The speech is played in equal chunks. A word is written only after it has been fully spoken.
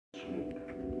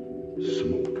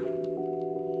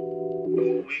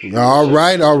All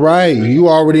right. You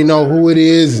already know who it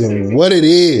is and what it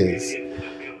is.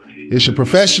 It's your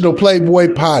professional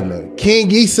Playboy partner,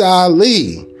 King Issa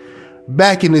Ali,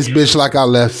 back in this bitch like I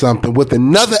left something with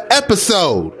another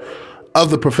episode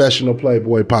of the Professional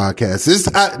Playboy Podcast.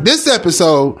 This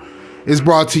episode is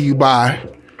brought to you by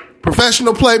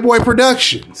Professional Playboy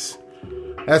Productions.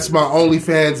 That's my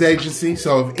OnlyFans agency.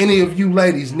 So if any of you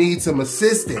ladies need some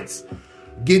assistance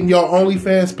getting your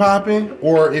OnlyFans popping,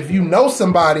 or if you know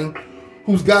somebody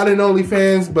who's got an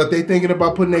OnlyFans but they thinking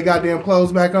about putting their goddamn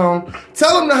clothes back on,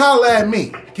 tell them to holler at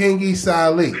me, King Issa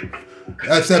Ali.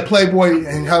 That's at Playboy,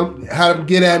 and how to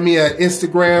get at me at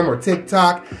Instagram or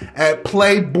TikTok at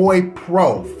Playboy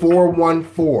Pro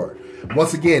 414.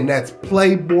 Once again, that's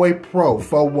Playboy Pro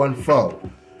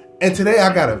 414. And today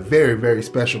I got a very, very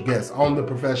special guest on the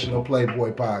Professional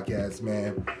Playboy Podcast,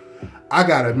 man. I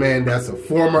got a man that's a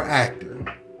former actor.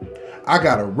 I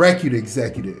got a record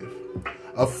executive,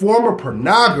 a former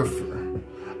pornographer.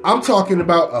 I'm talking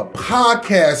about a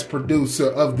podcast producer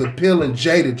of The Pill and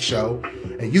Jaded Show.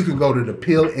 And you can go to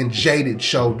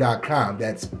thepillandjadedshow.com.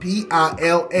 That's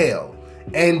PILL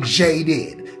and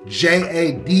Jaded,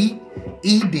 JADED.com.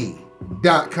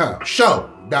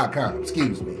 Show.com,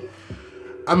 excuse me.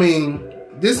 I mean,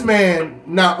 this man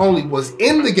not only was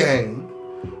in the game,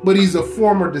 but he's a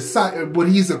former disciple, but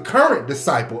he's a current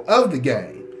disciple of the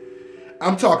game.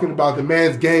 I'm talking about the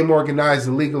man's game organized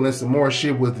and legal and some more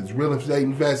shit with his real estate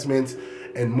investments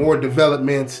and more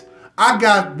developments. I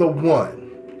got the one.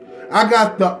 I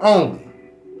got the only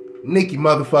Nicky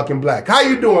motherfucking Black. How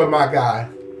you doing, my guy?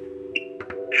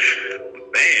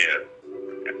 Man,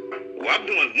 well, I'm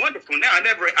doing wonderful now. I've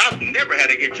never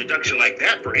had an introduction like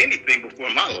that for anything before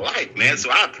in my life, man. So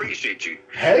I appreciate you.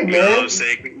 Hey, man. You know what I'm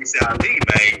saying? You say I leave,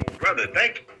 man. Brother,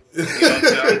 thank you. You know what I'm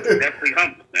saying? I'm definitely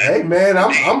humble, man. Hey, man,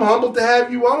 I'm humbled to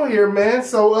have you on here, man.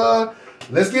 So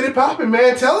let's get it popping,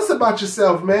 man. Tell us about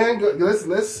yourself, man.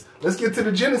 Let's get to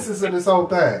the genesis of this whole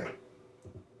thing.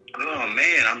 Oh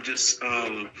man, I'm just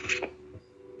as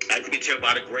you can tell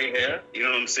by the gray hair, you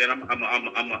know what I'm saying? I'm a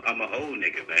old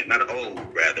nigga, man. Not old,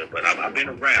 rather, but I've been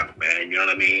around, man. You know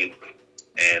what I mean?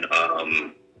 And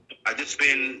I just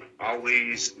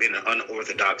always been an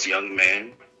unorthodox young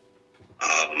man.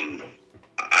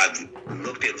 I've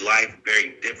looked at life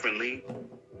very differently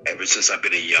ever since I've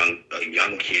been a young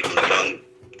kid, a young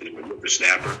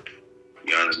whippersnapper.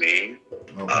 You know what I mean?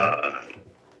 Okay.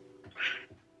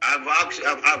 I've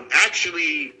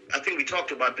actually, I think we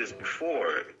talked about this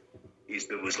before.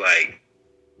 It was like,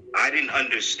 I didn't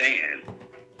understand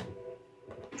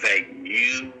that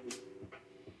you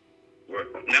were,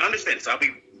 now understand this, I'll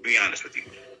be honest with you.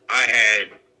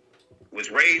 I was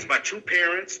raised by two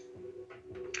parents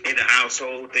in the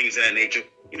household, things of that nature,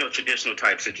 you know, traditional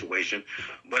type situation.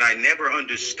 But I never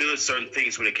understood certain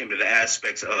things when it came to the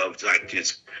aspects of like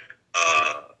just,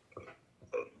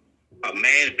 a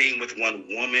man being with one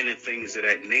woman and things of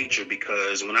that nature,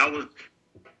 because when I was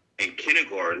in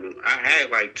kindergarten, I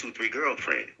had like 2-3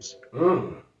 girlfriends.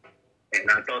 And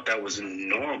I thought that was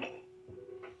normal.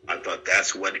 I thought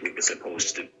that's what it was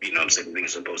supposed to, you know what I'm saying,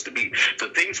 things are supposed to be. So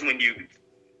things when you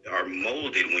are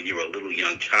molded when you're a little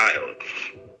young child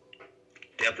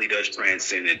definitely does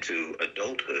transcend into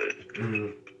adulthood.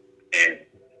 And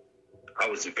I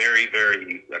was very,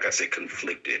 very, like I said,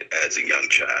 conflicted as a young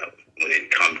child when it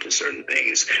comes to certain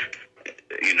things.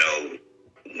 You know,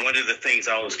 one of the things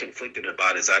I was conflicted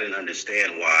about is I didn't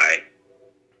understand why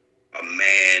a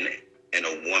man and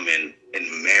a woman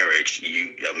in marriage,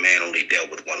 a man only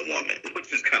dealt with one woman,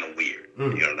 which is kind of weird.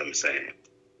 You know what I'm saying?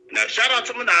 Now, shout out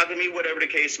to monogamy, whatever the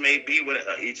case may be.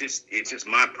 It's just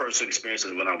my personal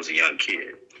experiences when I was a young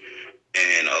kid.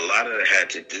 And a lot of it had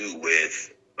to do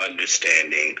with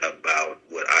understanding about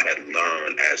what I had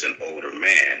learned as an older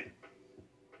man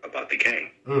about the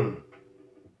game. You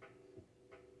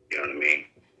know what I mean?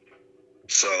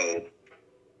 So,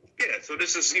 yeah, so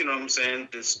this is, you know what I'm saying,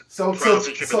 this trials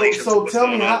and tribulations. So tell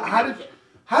me, how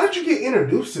did you get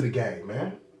introduced to the game,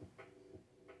 man?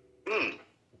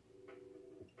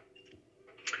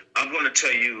 I'm going to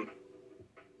tell you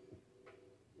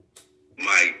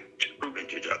my true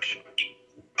introduction.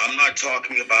 I'm not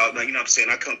talking about, you know what I'm saying,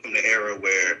 I come from the era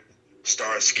where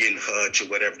Starsky and Hutch or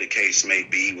whatever the case may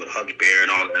be with Huck Bear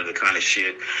and all that other kind of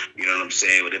shit. You know what I'm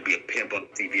saying? Would it be a pimp on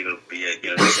TV? It'll be a,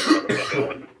 you know,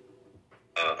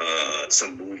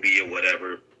 some movie or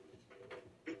whatever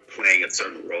playing a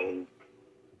certain role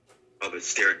of a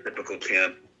stereotypical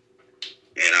pimp.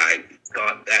 And I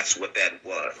thought that's what that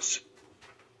was.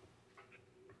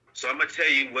 So I'm going to tell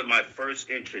you what my first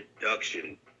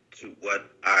introduction to what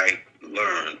I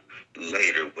learned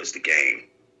later was the game.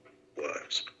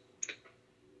 was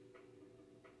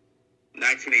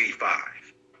 1985.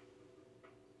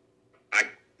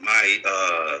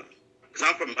 Cause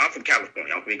I'm from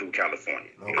California. I'm from Inglewood,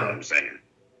 California. You know what I'm saying?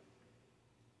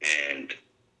 And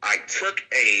I took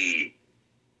a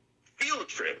field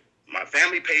trip. My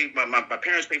family paid, my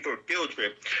parents paid for a field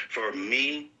trip for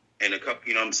me and a couple,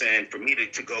 you know what I'm saying, for me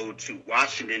to go to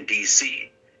Washington, D.C.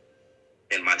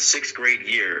 in my 6th grade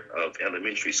year of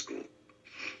elementary school.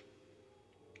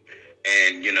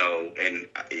 And, you know, and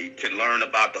to learn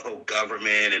about the whole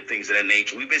government and things of that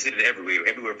nature. We visited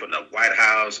everywhere from the White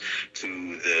House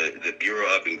to the Bureau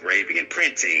of Engraving and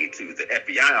Printing to the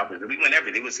FBI office. We went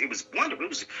everything. It was wonderful. It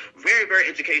was very, very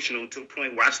educational to a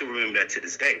point where I still remember that to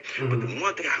this day. Mm-hmm. But the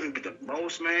one thing I remember the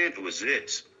most, man, was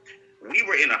this. We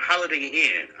were in a Holiday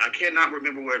Inn. I cannot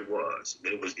remember where it was.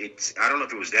 But I don't know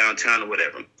if it was downtown or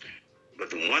whatever. But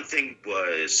the one thing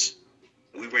was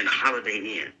we were in a Holiday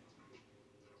Inn.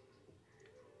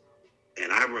 And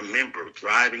I remember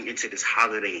driving into this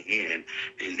Holiday Inn,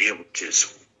 and there were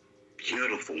just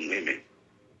beautiful women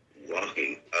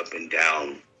walking up and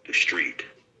down the street.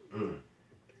 Mm.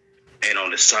 And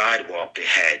on the sidewalk, they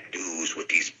had dudes with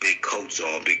these big coats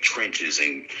on, big trenches,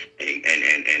 and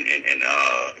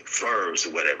furs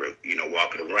or whatever, you know,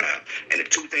 walking around. And the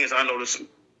two things I noticed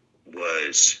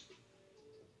was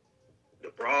the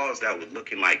bras that were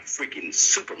looking like freaking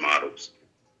supermodels,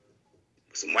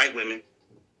 some white women.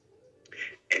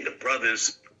 And the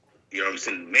brothers, you know what I'm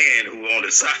saying, men who were on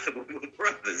the side were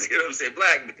brothers, you know what I'm saying,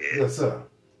 black men. Yes, sir.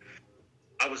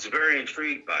 I was very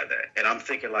intrigued by that. And I'm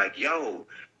thinking like, yo,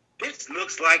 this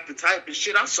looks like the type of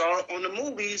shit I saw on the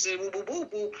movies and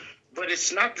woo, but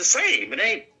it's not the same. It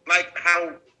ain't like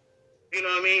how, you know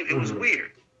what I mean? It was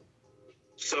weird.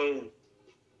 So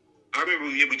I remember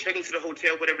we checked into the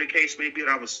hotel, whatever the case may be, and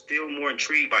I was still more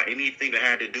intrigued by anything that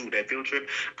had to do with that field trip.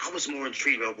 I was more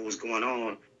intrigued about what was going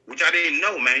on, which I didn't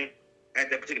know, man. At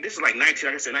that particular, this is like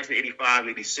 1985,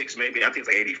 86, maybe. I think it's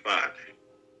like 85.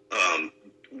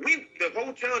 The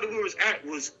hotel that we was at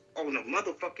was on a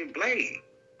motherfucking blade.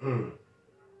 Mm.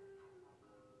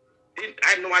 I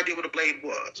had no idea what a blade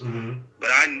was, but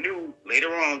I knew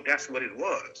later on that's what it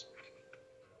was.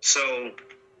 So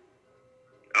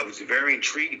I was very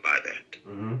intrigued by that.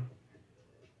 Mm-hmm.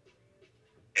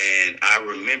 And I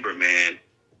remember, man,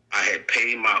 I had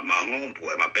paid my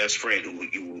homeboy, my best friend,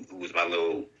 who was my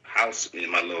little house,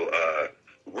 my little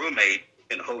roommate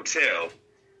in the hotel.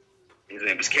 His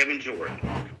name was Kevin Jordan.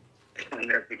 I'll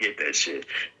never forget that shit.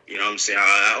 You know what I'm saying?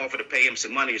 I offered to pay him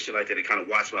some money and shit like that to kind of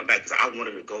watch my back because I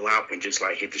wanted to go out and just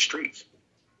like hit the streets.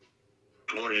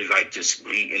 I wanted to like just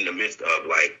be in the midst of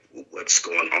like what's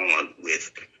going on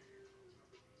with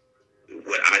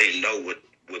what I didn't know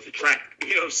was a track.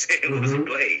 You know what I'm saying? It was a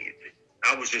blade.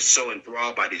 I was just so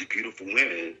enthralled by these beautiful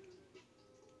women.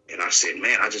 And I said,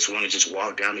 man, I just want to just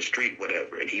walk down the street,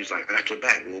 whatever. And he was like, I got your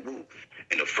back, woo woo.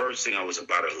 And the first thing, I was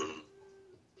about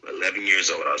 11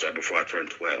 years old. I was right before I turned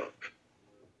 12.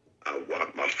 I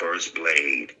walked my first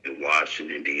blade in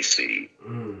Washington, D.C.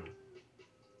 And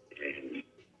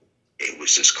it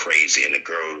was just crazy. And the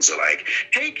girls are like,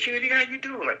 hey, cutie, how you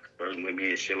doing? Like, flirting with me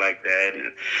and shit like that.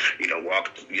 And, you know,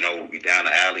 walked, you know, down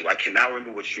the alley. I cannot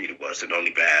remember what street it was, so don't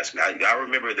even ask me. I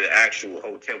remember the actual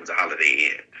hotel was a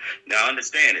Holiday Inn. Now,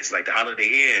 understand, it's like the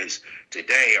Holiday Inns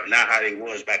today are not how they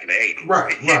was back in the 80s.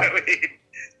 Right, you know what I mean?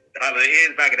 The Holiday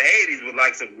Inns back in the 80s were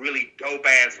like some really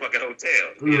dope-ass fucking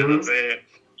hotels. You know what I'm saying?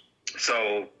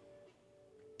 So,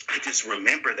 I just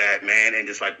remember that, man, and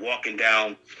just like walking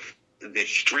down the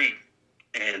street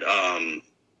and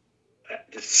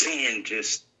just seeing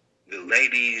just the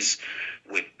ladies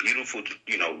with beautiful,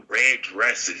 you know, red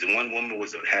dresses. And one woman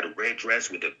had a red dress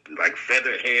with like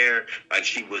feather hair, like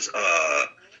she was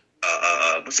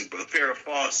what's it, Farrah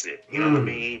Fawcett, you know what I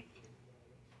mean?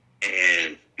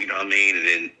 And you know what I mean, and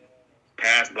then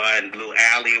pass by a little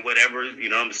alley or whatever, you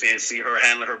know what I'm saying, see her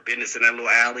handling her business in that little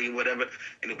alley or whatever,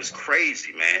 and it was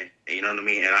crazy, man. And you know what I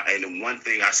mean? And the one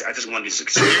thing I said, I just wanted to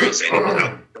experience it.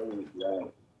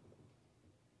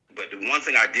 But the one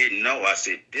thing I didn't know, I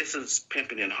said, this is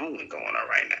pimping and hoeing going on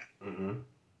right now.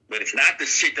 But it's not the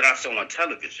shit that I saw on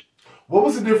television. What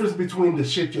was the difference between the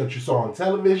shit that you saw on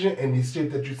television and the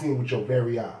shit that you seen with your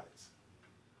very eyes?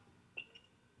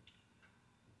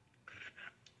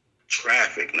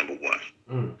 Traffic, number one.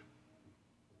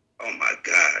 Oh my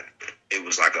God. It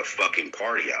was like a fucking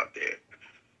party out there.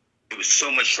 There was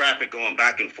so much traffic going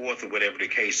back and forth or whatever the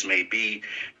case may be,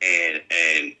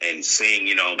 and seeing,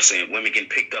 you know what I'm saying, women getting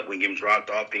picked up, women getting dropped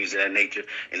off, things of that nature.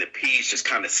 And the P's just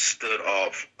kind of stood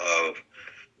off of,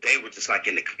 they were just like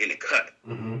in the cut.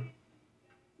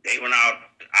 They went out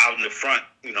in the front.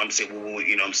 You know what I'm saying?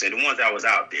 You know what I'm saying? The ones that was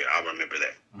out there, I remember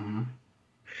that. Mm-hmm.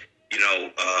 You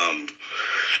know,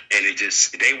 and it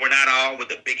just, they were not all with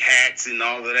the big hats and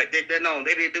all of that. They didn't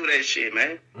do that shit,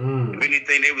 man. If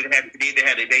anything, they either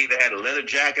had a leather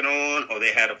jacket on or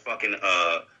they had a fucking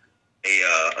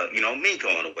mink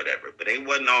on or whatever. But they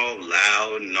wasn't all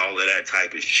loud and all of that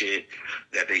type of shit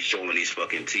that they show on these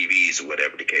fucking TVs or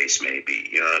whatever the case may be.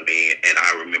 You know what I mean? And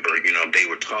I remember, they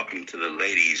were talking to the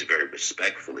ladies very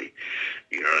respectfully.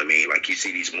 You know what I mean? Like, you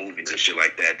see these movies and shit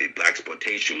like that, the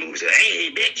blaxploitation movies.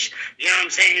 Hey, bitch, you know what I'm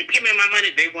saying? Give me my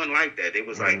money. They wasn't like that. They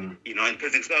was like, and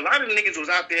because a lot of the niggas was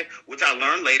out there, which I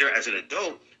learned later as an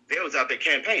adult, they was out there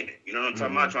campaigning. You know what I'm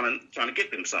talking about? Trying to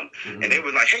get them something. And they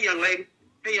were like, hey, young lady,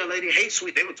 hey,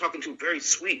 sweet. They were talking to very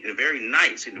sweet and very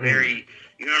nice and very,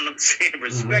 you know what I'm saying,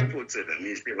 respectful to them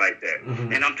and shit like that.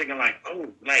 And I'm thinking like,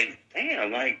 oh, like,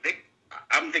 damn, like,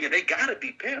 I'm thinking they gotta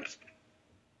be pimps.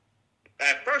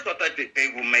 At first, I thought that they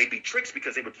were maybe tricks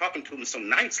because they were talking to them so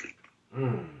nicely.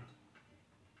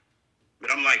 But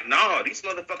I'm like, no, these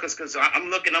motherfuckers, because I'm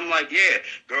looking, I'm like, yeah,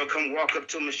 girl, come walk up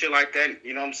to them and shit like that,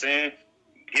 you know what I'm saying?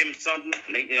 Give them something,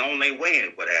 they on their way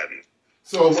and what have you.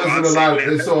 So it wasn't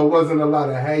it wasn't a lot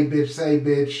of hey bitch, say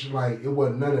bitch, like it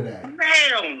wasn't none of that.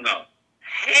 Hell no.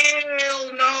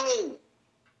 Hell no.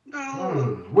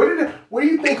 No. Where do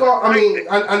you think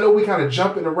I know we kind of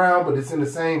jumping around, but it's in the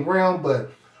same realm,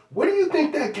 but where do you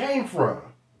think that came from?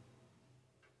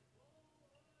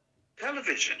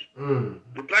 Television.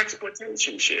 The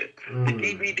blaxploitation shit. The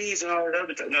DVDs and all that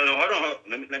other stuff. No, hold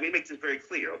on. Let me make this very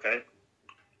clear, okay?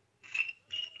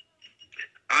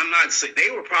 I'm not saying they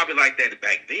were probably like that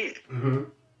back then.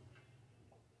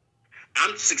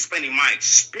 I'm just explaining my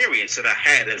experience that I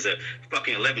had as a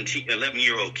fucking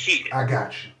 11-year-old kid. I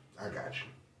got you.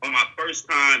 On my first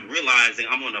time realizing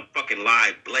I'm on a fucking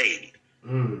live blade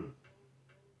in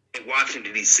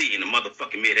Washington, D.C. in the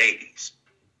motherfucking mid-'80s.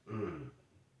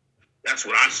 That's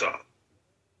what I saw.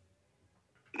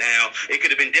 Now, it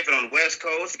could have been different on the West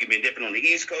Coast. It could have been different on the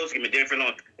East Coast. It could have been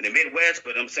different in the Midwest.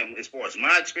 But I'm saying, as far as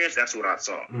my experience, that's what I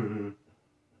saw.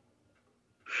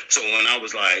 So when I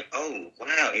was like, oh,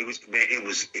 wow, it was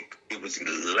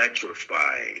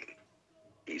electrifying.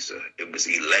 It was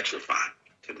electrifying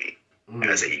to me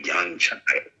as a young child.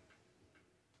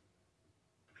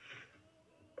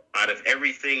 Out of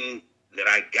everything that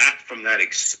I got from that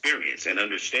experience, and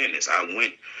understand this, I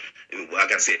went,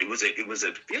 like I said, it was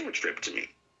a field trip to me,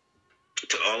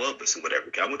 to all of us and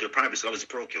whatever. I went to a private school. I was a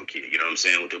parochial kid, you know what I'm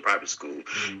saying? I went to a private school,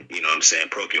 you know what I'm saying,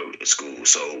 parochial school,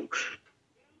 so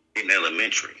in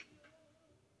elementary.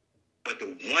 But the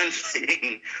one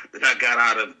thing that I got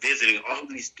out of visiting all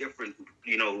these different,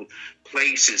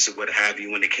 places or what have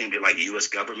you, when it came to like U.S.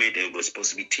 government, it was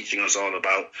supposed to be teaching us all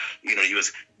about,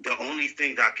 U.S. The only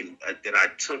thing that I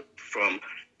took from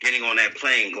getting on that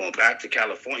plane, going back to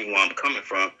California, where I'm coming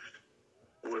from,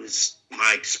 was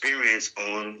my experience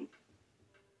on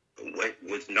what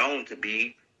was known to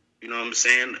be, you know what I'm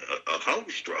saying, a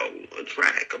hose drove, a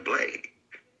track, a blade.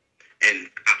 And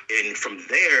from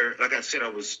there, like I said, I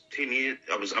was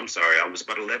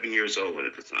about 11 years old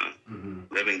at the time.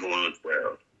 11 going on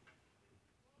 12.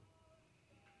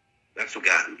 That's what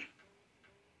got me.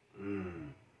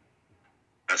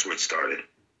 That's where it started.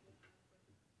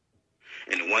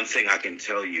 And the one thing I can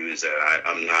tell you is that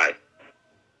I'm not,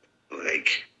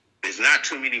 like, there's not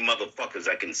too many motherfuckers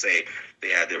I can say they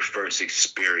had their first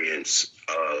experience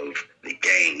of the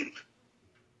game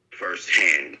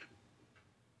firsthand.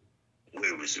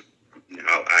 Where it was,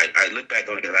 I look back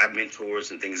on it because I have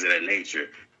mentors and things of that nature.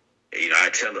 And, I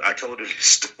told them this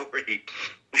story.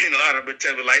 A lot of them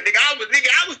tell me like, I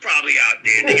was probably out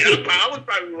there. Nigga, I was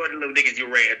probably one of the little niggas you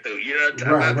ran through. You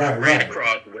know, I ran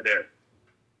across or whatever.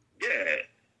 Yeah.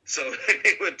 So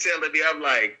they were telling me, I'm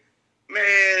like,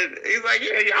 man, he's like,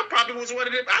 yeah, I probably was one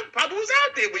of them. I probably was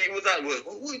out there when you was out. What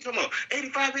are you talking about?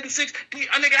 85, 86?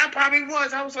 I probably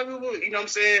was. I was like, you know what I'm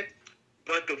saying?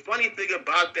 But the funny thing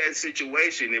about that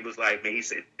situation, it was like, man, he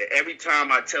said, every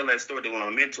time I tell that story to one of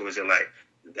my mentors, they're like,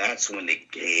 that's when the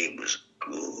game was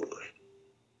good.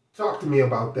 Talk to me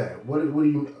about that.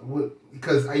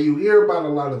 Because you hear about a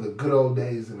lot of the good old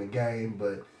days in the game,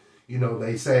 but,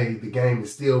 they say the game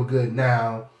is still good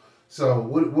now. So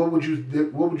what would you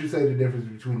say the difference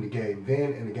between the game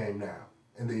then and the game now?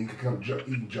 And then you can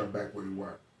jump back where you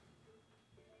were.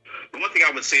 The one thing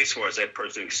I would say as far as that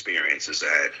personal experience is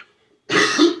that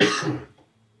the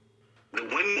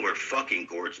women were fucking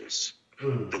gorgeous.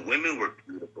 The women were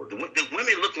beautiful. The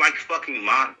women looked like fucking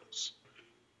models.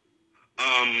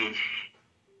 They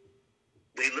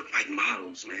looked like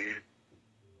models, man.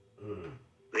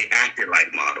 They acted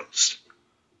like models.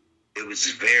 it was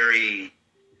very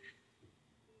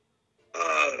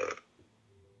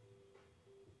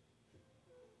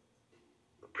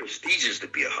prestigious to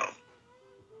be a hoe.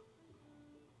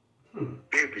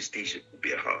 Very prestigious to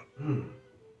be a hoe.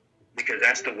 Because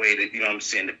that's the way that, you know what I'm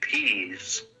saying, the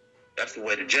P's, that's the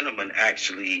way the gentleman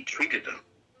actually treated them.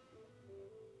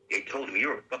 They told him,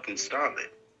 you're a fucking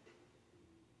starlet.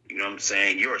 You know what I'm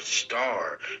saying? You're a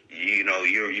star. You know,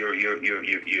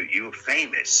 you're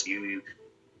famous.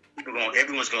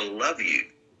 Everyone's gonna love you.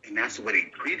 And that's the way they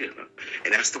treated them.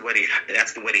 And that's the way they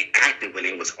acted when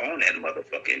they was on that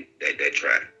motherfucking that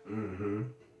track. Mm-hmm.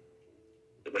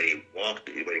 The way they walked,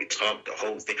 the way they talked, the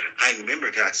whole thing. I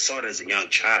remember because I saw it as a young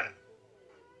child.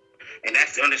 And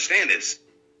that's to understand this.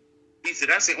 He said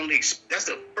that's the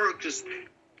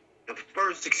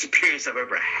first experience I've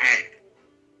ever had.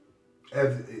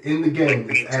 As in the game,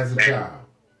 as a child.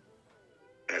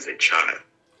 As a child.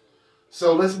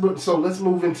 So let's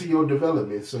move into your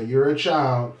development. So you're a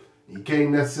child. You can't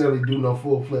necessarily do no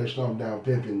full-fledged thumb down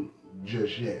pimping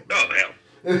just yet. Oh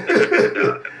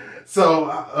hell.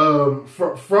 So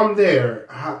from there,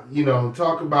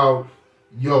 talk about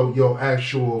your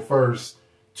actual first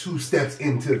 2 steps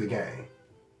into the game.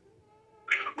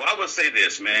 Well, I would say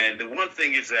this, man. The one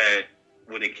thing is that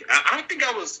I think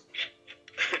I was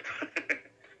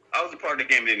I was a part of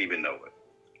the game, didn't even know it.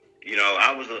 You know,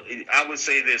 I would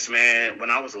say this, man. When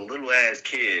I was a little ass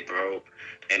kid, bro,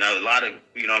 and a lot of,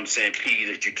 you know what I'm saying, P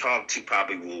that you talk to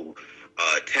probably will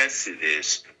attest to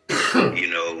this. You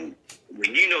know,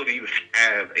 when you know that you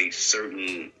have a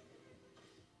certain,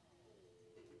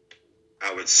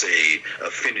 I would say,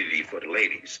 affinity for the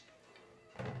ladies,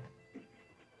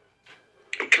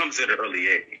 it comes at an early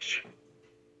age.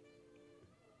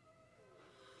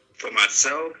 For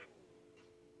myself,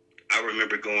 I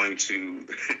remember going to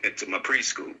my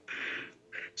preschool.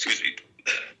 Excuse me.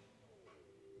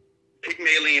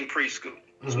 Pygmalion preschool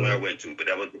is where I went to, but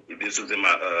this was in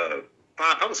my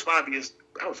I was 5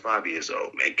 years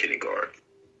old, man, kindergarten.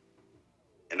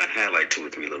 And I had like 2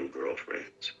 or 3 little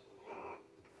girlfriends.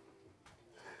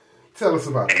 Tell us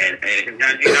about that. And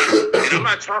I'm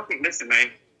not talking, listen, man,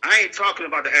 I ain't talking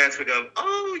about the aspect of,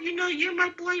 oh, you know, you're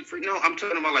my boyfriend. No, I'm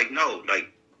talking about like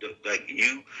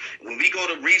you, when we go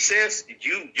to recess,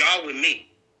 y'all with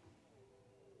me.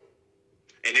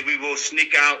 And then we will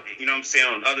sneak out, you know what I'm saying,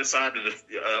 on the other side of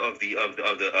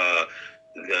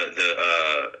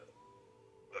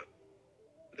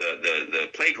the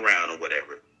playground or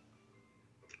whatever.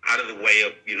 Out of the way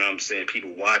of, you know what I'm saying,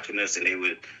 people watching us, and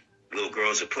little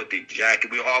girls would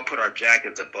we all put our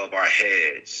jackets above our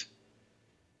heads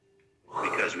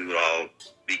because we would all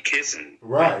be kissing.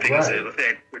 Right. Things of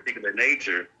that particular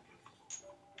nature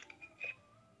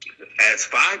as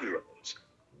 5-year-olds.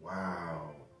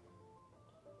 Wow.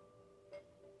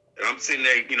 And I'm sitting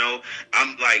there, you know,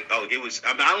 I'm like, I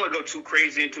don't want to go too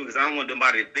crazy into it because I don't want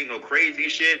nobody to think no crazy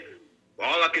shit. But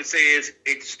all I can say is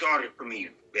it started for me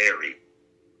very,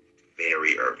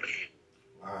 very early.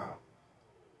 Wow.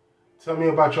 Tell me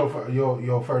about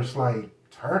your first, like,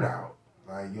 turnout.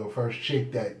 Like, your first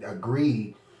chick that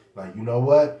agreed, like, you know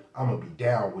what? I'm going to be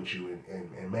down with you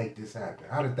and make this happen.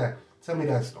 How did that... Tell me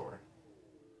that story.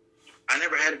 I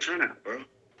never had a turnout, bro.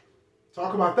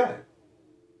 Talk about that.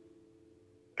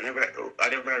 I never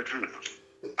had a turnout.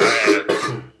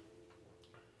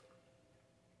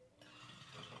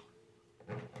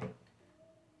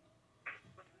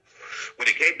 When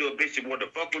it came to a bitch that wanted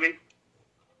to fuck with me,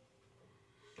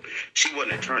 she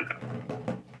wasn't a turnout.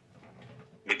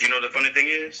 But you know the funny thing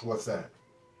is? What's that?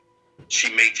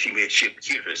 She made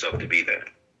herself to be that.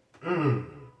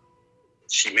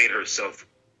 She made herself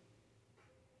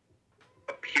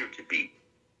appear to be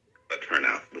a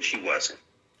turnout, but she wasn't.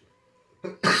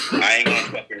 I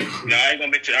ain't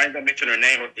gonna mention her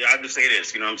name. I'll just say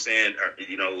this, you know what I'm saying?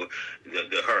 You know,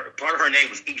 her part of her name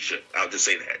was Isha. I'll just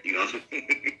say that, you know.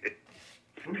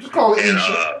 We'll just call it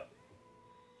Isha.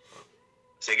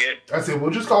 Say again? I said,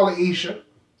 we'll just call it Isha.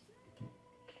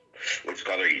 We'll just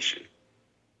call her Isha.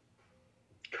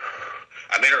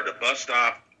 I met her at the bus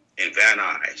stop in Van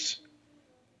Nuys.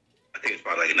 I think it's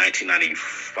probably like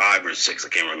 1995 or 6. I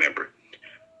can't remember.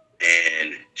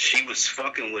 And she was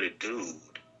fucking with a dude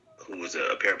who was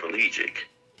a paraplegic.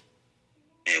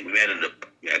 And we met at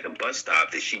the bus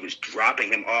stop. That she was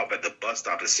dropping him off at the bus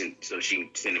stop so she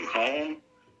could send him home.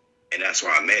 And that's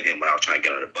where I met him when I was trying to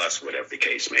get on the bus, whatever the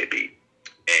case may be.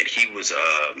 And he was,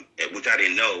 which I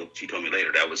didn't know. She told me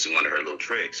later that was one of her little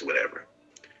tricks or whatever.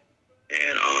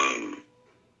 And,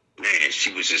 man,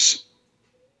 she was just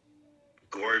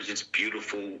gorgeous,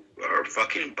 beautiful. Her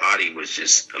fucking body was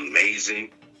just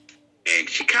amazing. And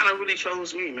she kind of really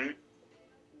chose me, man.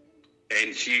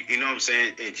 And she, you know what I'm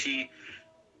saying? And she,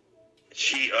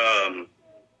 I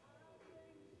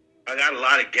got a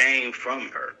lot of game from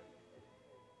her.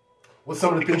 What's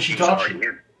some of the things she was taught already you?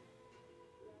 in.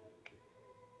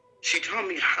 She taught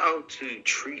me how to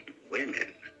treat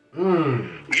women. You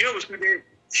know what she did?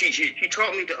 She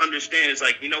taught me to understand. It's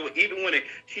like, you know, even when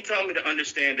she taught me to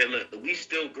understand that, look, we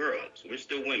still girls, we're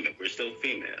still women, we're still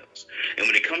females, and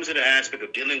when it comes to the aspect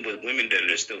of dealing with women that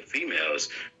are still females,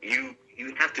 you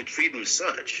have to treat them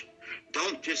such.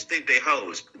 Don't just think they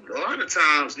hoes. A lot of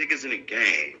times, niggas in the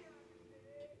game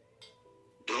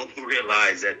don't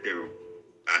realize that they're.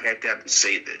 I have to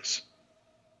say this,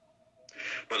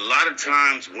 but a lot of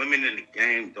times, women in the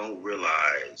game don't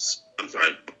realize. I'm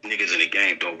sorry, niggas in the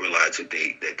game don't realize that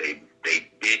they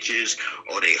bitches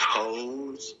or they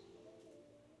hoes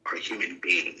are human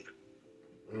beings.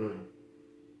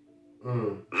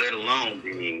 Let alone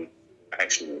being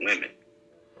actual women.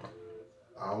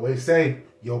 I always say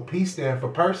your P stand for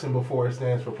person before it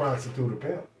stands for prostitute or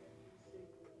pimp.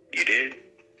 You did?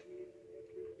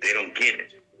 They don't get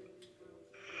it.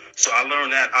 So I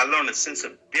learned that. I learned the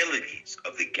sensibilities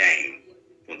of the game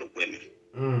from the women.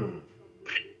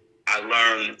 I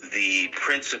learned the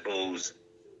principles,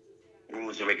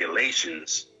 rules, and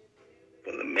regulations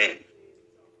from the men.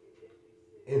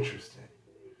 Interesting.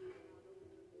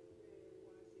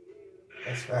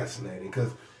 That's fascinating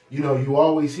because, you know, I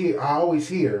always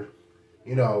hear,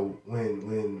 you know,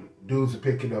 when dudes are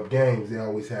picking up games, they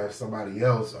always have somebody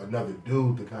else, another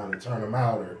dude to kind of turn them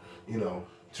out or, you know,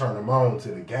 turn them on to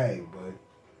the game. But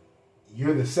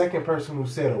you're the second person who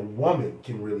said a woman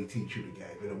can really teach you the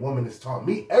game. And a woman has taught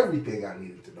me everything I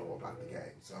needed to know about the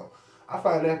game. So I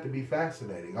find that to be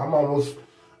fascinating.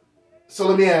 So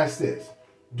let me ask this.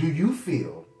 Do you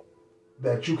feel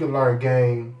that you can learn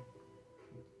game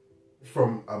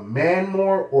from a man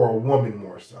more or a woman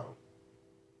more so?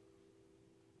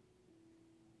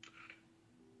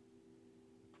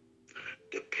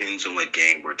 Depends on what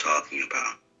game we're talking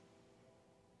about.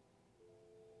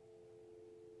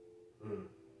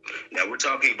 Now we're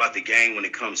talking about the game when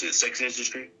it comes to the sex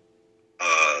industry.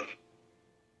 I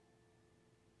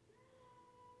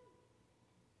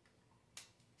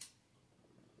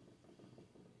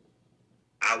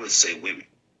would say women.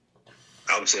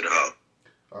 I would say the hoe.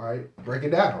 All right, break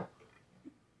it down.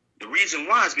 The reason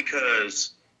why is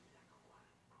because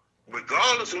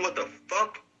regardless of what the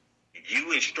fuck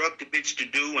you instruct the bitch to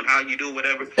do and how you do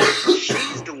whatever,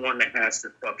 she's the one that has to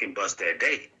fucking bust that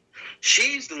date.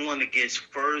 She's the one that gets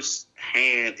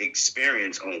first-hand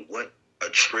experience on what a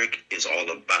trick is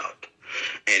all about.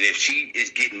 And if she is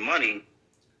getting money,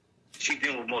 she's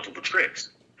dealing with multiple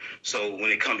tricks. So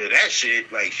when it comes to that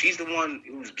shit, like, she's the one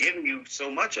who's giving you so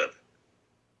much of it.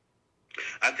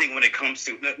 I think when it comes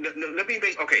to let me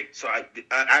make okay, so I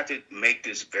have to make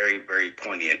this very, very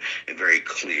poignant and very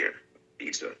clear.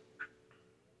 Issa.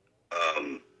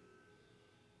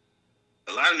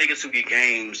 A lot of niggas who get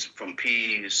games from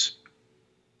P's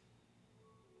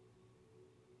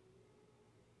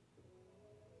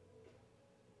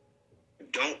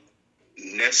don't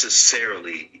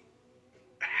necessarily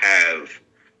have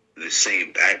the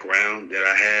same background that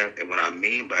I have, and what I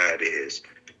mean by it is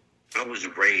I was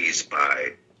raised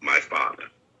by my father.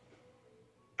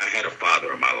 I had a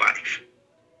father in my life.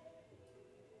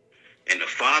 And the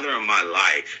father in my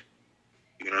life,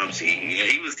 you know what I'm saying?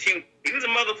 He was a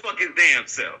motherfucking damn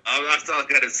self. That's all I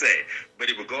gotta say. But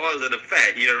regardless of the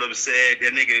fact, you know what I'm saying?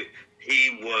 That nigga,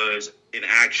 he was an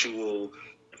actual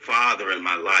father in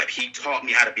my life. He taught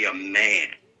me how to be a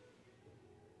man.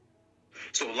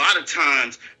 So a lot of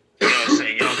times, you know what I'm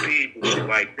saying, young people shit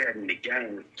like that in the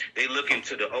game, they look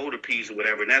into the older P's or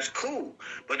whatever, and that's cool.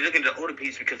 But they look into the older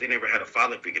P's because they never had a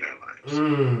father figure in their lives.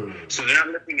 So they're not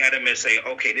looking at him and saying,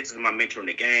 okay, this is my mentor in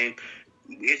the game.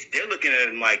 They're looking at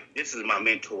him like, this is my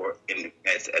mentor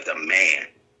as a man.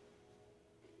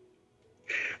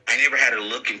 I never had to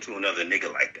look into another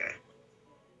nigga like that.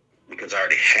 Because I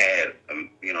already had,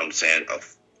 you know what I'm saying,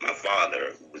 my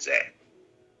father who was that.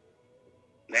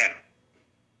 Now,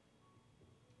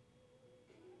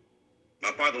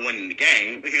 my father went in the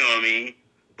game, you know what I mean?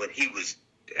 But he was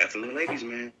definitely a ladies'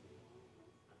 man.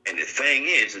 And the thing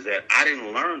is that I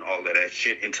didn't learn all of that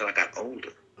shit until I got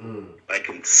older. Like,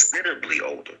 considerably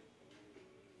older.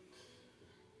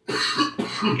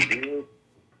 You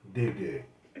did?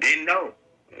 Didn't know.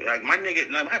 Like,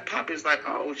 my pop is like,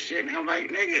 oh, shit. And I'm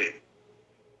like, nigga.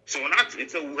 So when I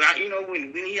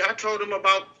told him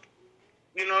about,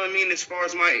 you know what I mean, as far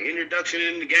as my introduction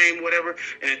in the game, whatever,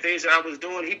 and the things that I was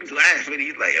doing, he'd be laughing.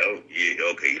 He's like, oh, yeah,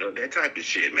 okay, you know, that type of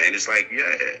shit, man. It's like,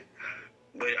 yeah.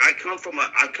 But I come from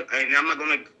and I'm not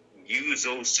going to use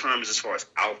those terms as far as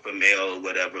alpha male or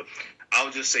whatever.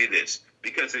 I'll just say this.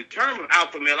 Because the term of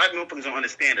alpha male, I know people don't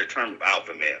understand the term of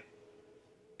alpha male.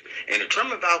 And the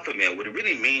term of alpha male, what it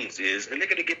really means is a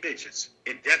nigga to get bitches.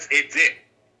 It's it.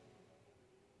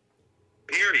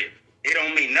 Period. It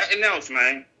don't mean nothing else,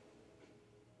 man.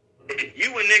 If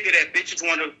you a nigga that bitches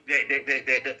want to,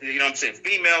 that you know what I'm saying,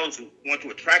 females want to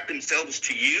attract themselves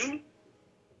to you,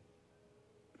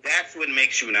 that's what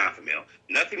makes you an alpha male.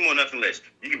 Nothing more, nothing less.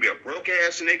 You can be a broke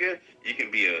ass nigga. You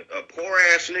can be a poor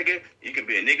ass nigga. You can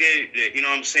be a nigga that, you know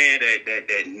what I'm saying,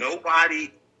 that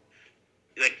nobody,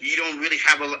 like, you don't really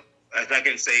have a, as I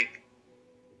can say,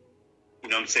 you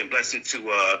know what I'm saying, blessing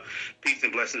to, peace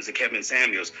and blessings to Kevin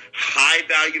Samuels. High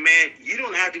value man, you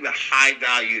don't have to be a high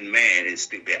valued man and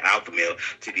still be an alpha male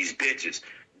to these bitches.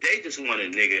 They just want a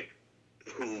nigga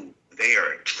who they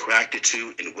are attracted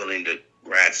to and willing to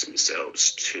grasp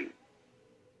themselves to.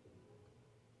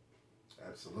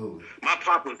 Absolutely. My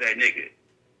pop was that nigga.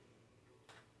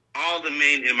 All the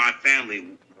men in my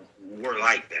family were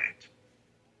like that.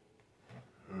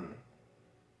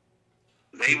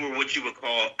 They were what you would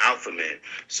call alpha men.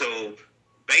 So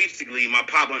basically, my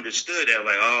pop understood that,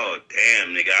 like, oh, damn,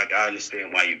 nigga, I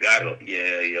understand why you got it.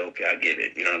 Yeah, okay, I get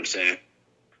it. You know what I'm saying?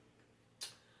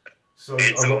 So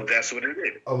that's what it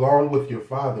is. Along with your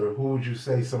father, who would you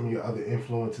say some of your other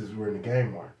influences were in the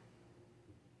game are?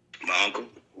 My uncle,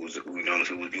 who was in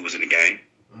the game.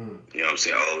 You know what I'm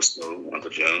saying? Oh, so Uncle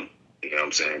Joe. You know what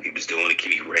I'm saying? He was doing it.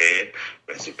 Kitty Red.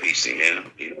 Rest in peace to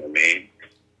him. You know what I mean?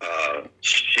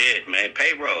 Shit, man.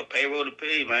 Payroll to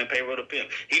P, man. Payroll to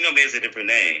Pimp. He know me as a different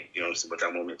name. You know what I'm saying? But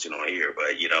I won't mention on here.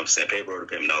 But you know what I'm saying? Payroll to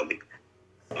Pimp know me.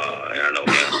 And I know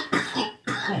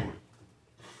him.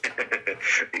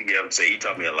 You know what I'm saying? He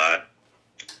taught me a lot.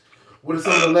 What are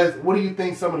some of the lessons? What do you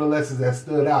think some of the lessons that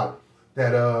stood out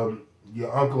that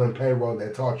your uncle and Payroll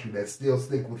that taught you that still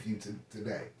stick with you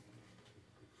today?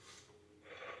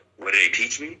 What did they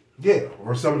teach me? Yeah,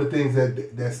 or some of the things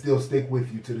that still stick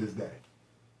with you to this day.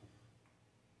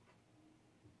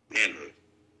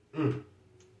 Manhood.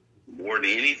 More than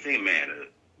anything, manhood.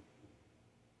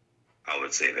 I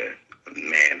would say that.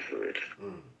 Manhood.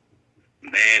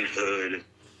 Manhood.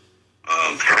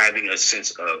 Having a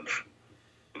sense of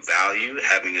value,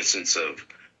 having a sense of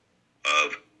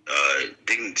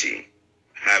dignity,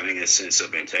 having a sense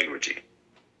of integrity.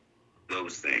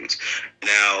 Those things.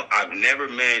 Now, I've never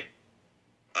met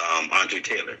Andre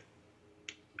Taylor,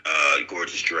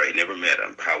 Gorgeous Dre. Never met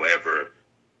him. However,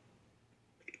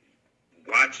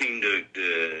 watching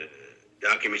the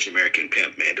documentary American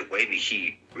Pimp, man, the way that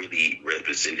he really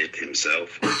represented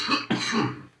himself.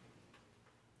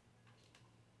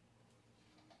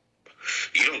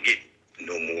 You don't get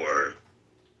no more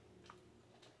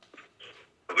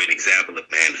of an example of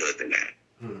manhood than that.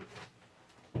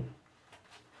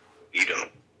 You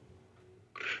don't.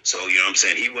 So, you know what I'm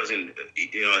saying? He wasn't,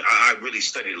 you know, I really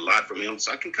studied a lot from him.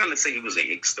 So I can kind of say he was an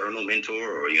external mentor,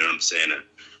 or, you know what I'm saying?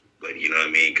 But, you know what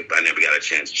I mean? Cause I never got a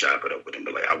chance to chop it up with him.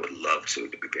 But, like, I would love to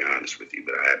be honest with you.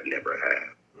 But I never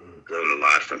have. Learned a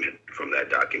lot from him, from that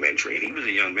documentary. And he was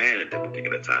a young man at that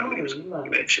particular time when he was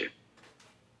doing that shit.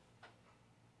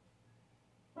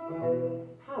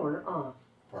 Power off.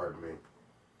 Pardon me.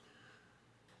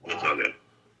 It's all good.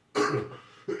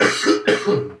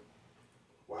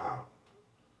 Wow.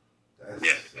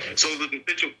 That's... So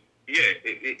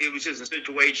it was just a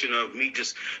situation of me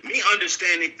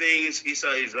understanding things. He's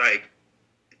like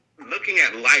looking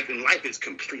at life, and life is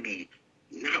completely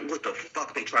not what the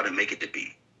fuck they try to make it to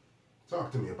be.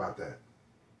 Talk to me about that.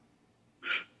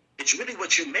 It's really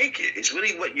what you make it. It's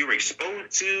really what you're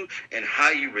exposed to and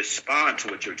how you respond to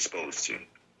what you're exposed to.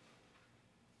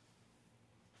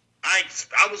 I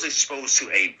was exposed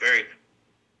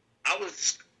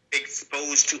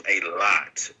to a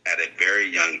lot at a very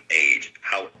young age.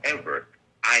 However,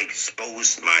 I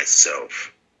exposed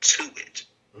myself to it.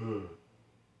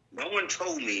 No one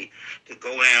told me to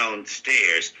go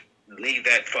downstairs, leave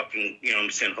that fucking, you know what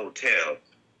I'm saying, hotel,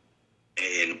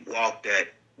 and walk that,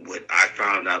 what I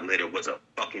found out later was a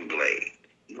fucking blade.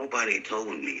 Nobody told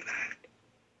me that.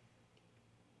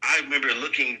 I remember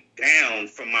looking down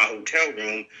from my hotel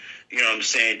room, you know what I'm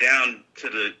saying, down to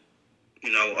the,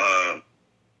 you know,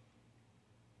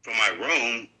 from my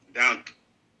room, down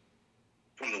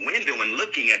from the window and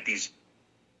looking at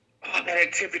all that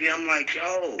activity. I'm like,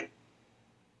 yo,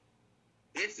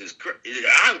 this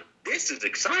is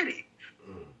exciting.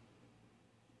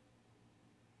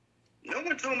 No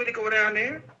one told me to go down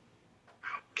there.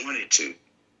 I wanted to.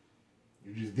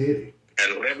 You just did it. At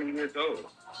 11 years old.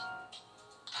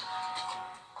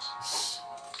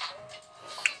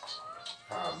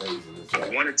 How amazing is that? I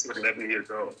wanted to at 11 years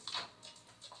old.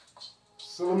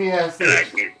 So let me ask And I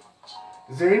this. did.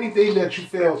 Is there anything that you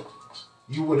felt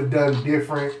you would have done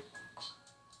different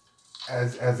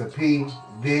as a P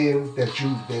then that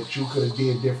you could have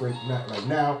did different not like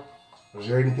now? Was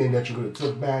there anything that you could have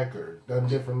took back or done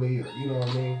differently or you know what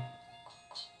I mean?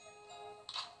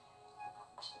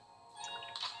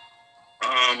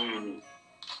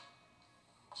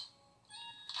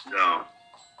 No.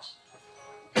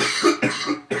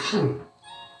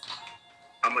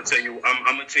 I'm gonna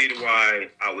tell you why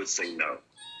I would say no.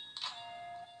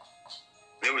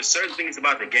 There were certain things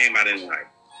about the game I didn't like.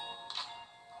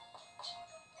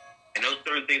 And those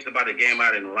certain things about the game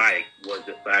I didn't like was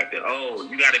the fact that, oh,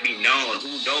 you got to be known, who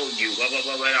knows you, blah, blah,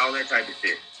 blah, blah, all that type of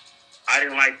shit. I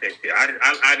didn't like that shit.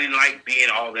 I didn't like being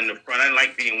all in the front. I didn't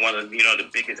like being one of, the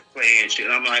biggest player and shit.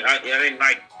 I'm like, I didn't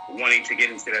like wanting to get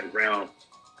into that realm.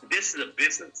 This is a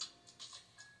business.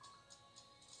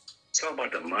 It's all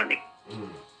about the money. Mm.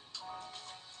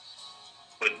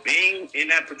 But being in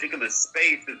that particular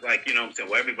space is like, you know what I'm saying,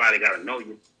 well, everybody got to know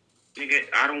you. Nigga,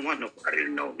 I don't want nobody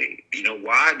to know me. You know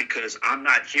why? Because I'm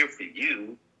not here for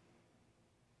you.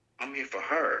 I'm here for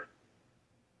her.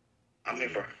 I'm here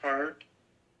for her.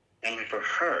 I'm here for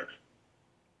her.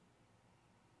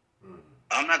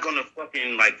 I'm not gonna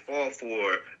fucking like fall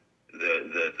for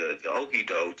the okie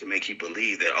doke to make you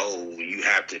believe that, oh, you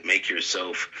have to make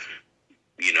yourself,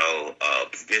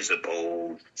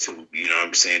 visible to, you know what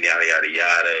I'm saying, yada yada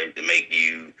yada, to make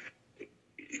you.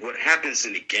 What happens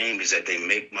in the game is that they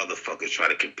make motherfuckers try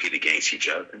to compete against each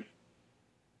other.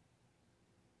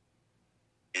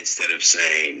 Instead of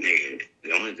saying, nigga,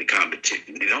 the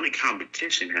only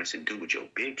competition has to do with your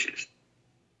bitches.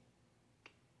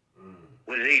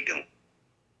 What are they doing?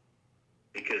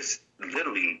 Because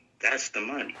literally, that's the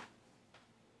money.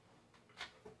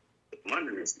 The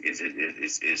money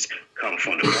is coming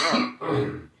from the bra.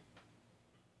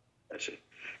 That's it.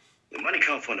 The money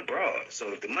comes from the bra.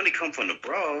 So if the money comes from the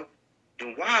bra,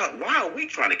 then why are we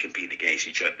trying to compete against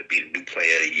each other to be the new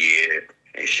player of the year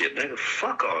and shit? Nigga,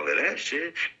 fuck all of that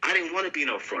shit. I didn't want to be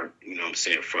no front,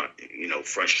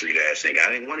 front street ass nigga.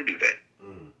 I didn't want to do that.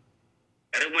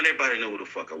 I didn't want everybody to know who the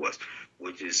fuck I was.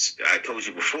 Which is, I told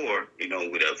you before, with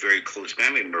a very close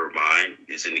family member of mine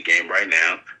is in the game right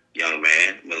now, young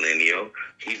man, millennial.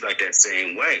 He's like that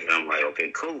same way. And I'm like,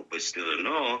 okay, cool. But still in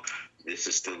all, this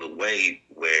is still a way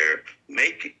where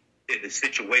make it a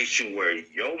situation where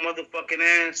your motherfucking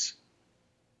ass,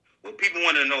 well, people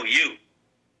want to know you.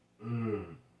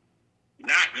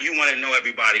 Not you want to know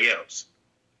everybody else.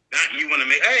 Not you want to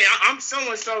make, hey, I'm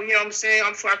so-and-so, you know what I'm saying?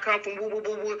 I come from woo,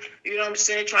 you know what I'm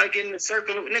saying? Trying to get in the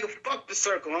circle. Nigga, fuck the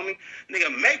circle, homie.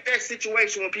 Nigga, make that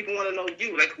situation when people want to know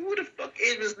you. Like, who the fuck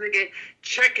is this nigga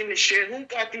checking the shit? Who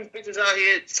got these bitches out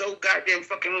here so goddamn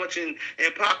fucking much in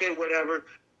pocket, whatever?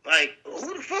 Like,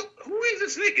 who the fuck, who is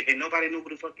this nigga? And nobody knew who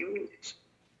the fuck you is.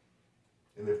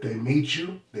 And if they meet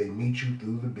you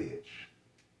through the bitch.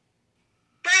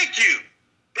 Thank you.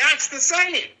 That's the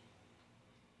saying.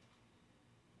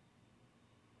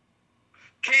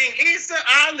 King Issa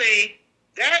Ali,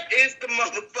 that is the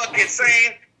motherfucking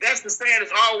saying. That's the saying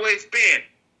it's always been.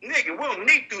 Nigga, we'll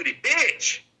meet through the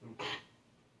bitch.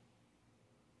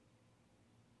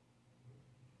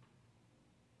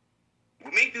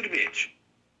 We'll meet through the bitch.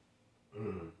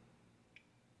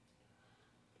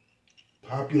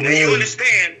 Popularity. Now you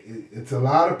understand. It's a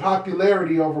lot of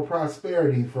popularity over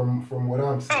prosperity from what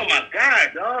I'm seeing. Oh my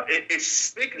God, dog. It's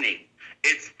sickening.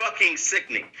 It's fucking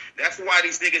sickening. That's why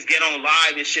these niggas get on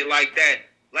live and shit like that.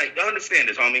 Like, understand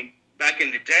this, homie. Back in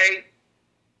the day,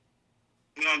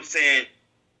 you know what I'm saying?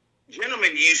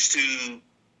 Gentlemen used to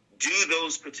do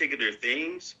those particular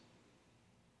things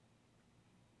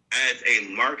as a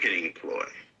marketing ploy.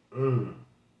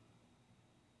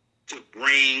 To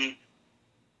bring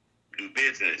new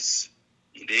business.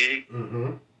 You dig?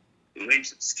 New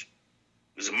interest.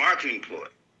 It was a marketing ploy.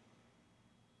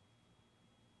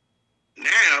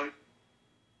 Now,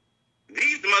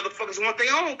 these motherfuckers want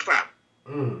their own clout.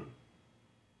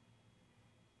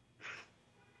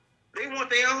 They want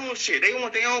their own shit. They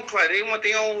want their own clout. They want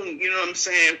their own, you know what I'm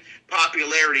saying,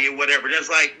 popularity or whatever. That's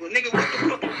like, well, nigga, what the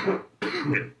fuck?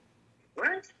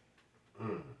 What?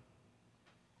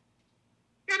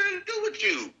 Got nothing to do with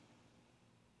you.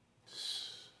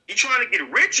 You trying to get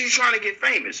rich or you trying to get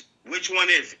famous? Which one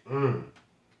is it?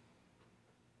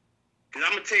 Because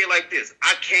I'm going to tell you like this.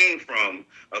 I came from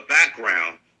a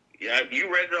background. Yeah, you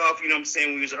read it off, you know what I'm saying,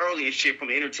 when we was early and shit, from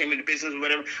the entertainment business or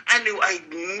whatever. I knew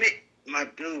my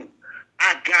dude.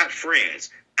 I got friends.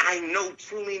 I know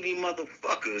too many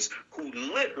motherfuckers who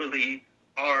literally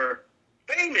are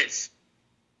famous.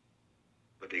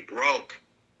 But they broke.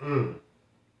 I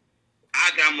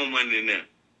got more money than them.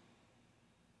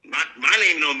 My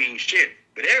name don't mean shit,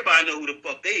 but everybody know who the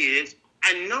fuck they is.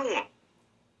 I know them.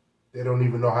 They don't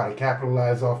even know how to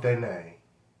capitalize off their name.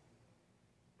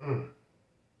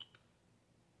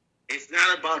 It's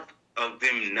not about of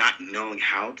them not knowing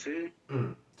how to.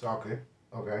 It's okay.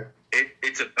 Okay.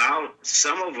 It's about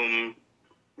some of them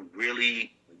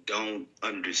really don't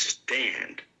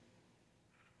understand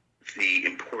the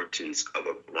importance of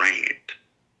a brand.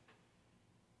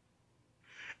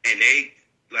 And they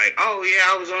like, oh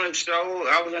yeah, I was on a show,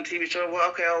 I was on a TV show, well,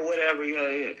 okay, or whatever, you know.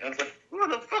 Yeah. I was like,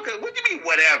 motherfucker, what do you mean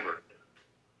whatever?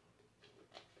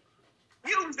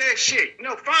 Use that shit. You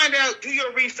know, find out, do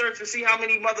your research and see how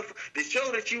many the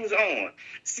show that you was on.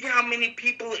 See how many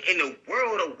people in the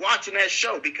world are watching that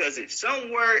show, because it's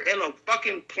somewhere in a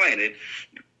fucking planet,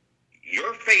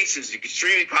 your face is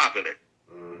extremely popular.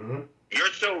 Mm-hmm. Your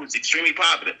show is extremely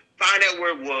popular. Find out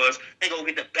where it was and go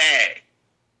get the bag.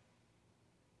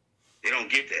 They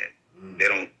don't get that.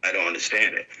 I don't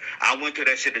understand it. I went through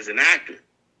that shit as an actor.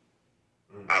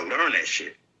 I learned that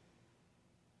shit.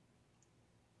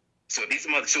 So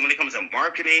so when it comes to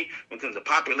marketing, when it comes to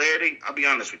popularity, I'll be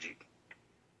honest with you.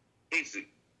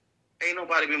 Ain't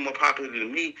nobody been more popular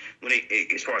than me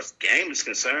as far as game is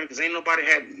concerned, because ain't nobody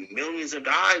had millions of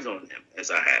eyes on them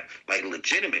as I have, like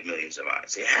legitimate millions of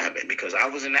eyes. They haven't, because I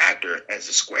was an actor as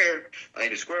a square in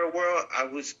the square world. I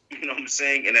was, you know what I'm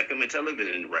saying, in that film and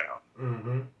television realm.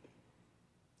 Mm-hmm.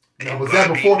 Now was that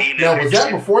before? Was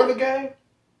that before the game?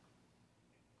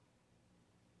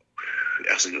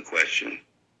 That's a good question.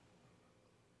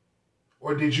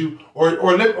 Or did you?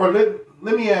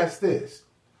 Let me ask this: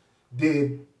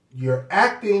 Did your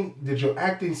acting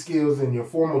skills and your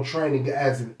formal training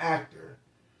as an actor,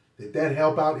 did that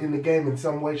help out in the game in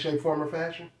some way, shape, form, or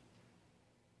fashion?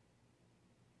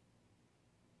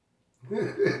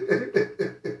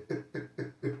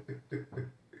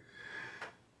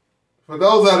 For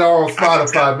those that are on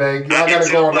Spotify, man, y'all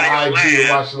gotta go on the IG and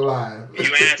watch the live.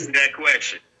 You asked that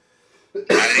question. I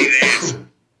didn't even answer.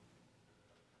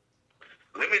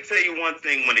 Let me tell you one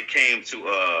thing when it came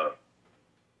to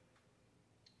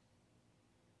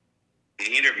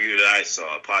the interview that I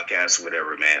saw, podcast,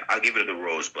 whatever, man. I'll give it to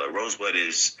Rosebud. Rosebud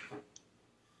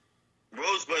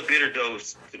Bitter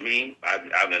Dose to me.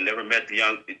 I've never met the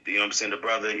young, you know what I'm saying, the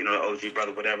brother, you know, the OG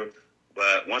brother, whatever.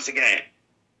 But once again,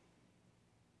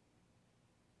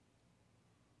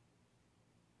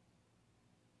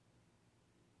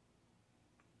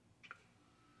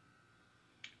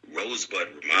 Rosebud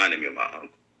reminded me of my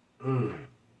uncle.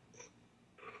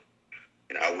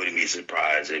 And I wouldn't be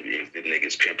surprised if the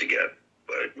niggas pimped together.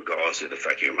 But regardless of the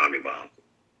fact, he reminded me of my uncle.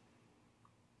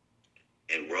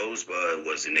 And Rosebud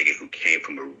was the nigga who came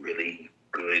from a really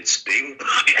good, stable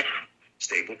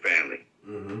family.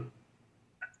 Mm-hmm.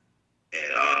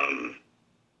 And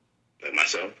like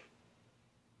myself.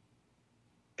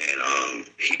 And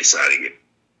he decided to get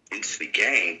into the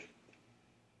game.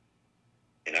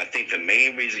 And I think the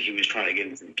main reason he was trying to get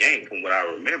into the game, from what I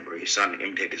remember, he's trying to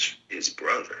imitate his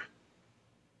brother.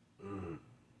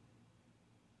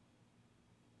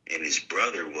 And his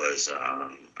brother was, I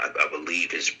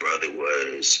believe his brother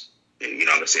was, you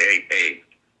know, I'm going to say, hey,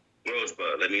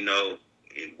 Rosebud, let me know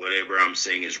whatever I'm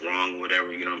saying is wrong,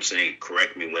 whatever, you know what I'm saying,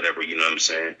 correct me, whatever, you know what I'm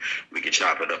saying. We can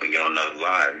chop it up and get on another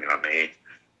live, you know what I mean,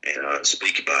 and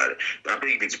speak about it. But I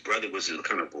believe his brother was a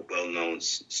kind of a well-known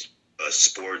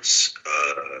sports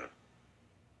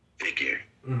figure,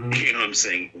 you know what I'm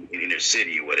saying, in their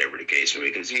city or whatever the case may be,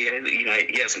 because he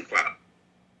had some clout.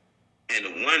 And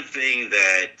the one thing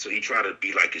so he tried to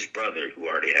be like his brother who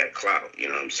already had clout, you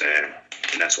know what I'm saying?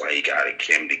 And that's why he got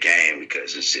came to the game,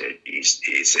 because he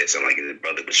said something like his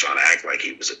brother was trying to act like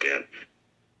he was a pimp.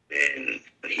 And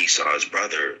he saw his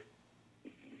brother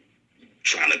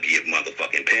trying to be a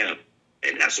motherfucking pimp,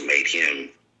 and that's what made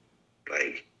him,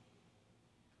 like,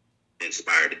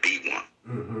 inspired to be one.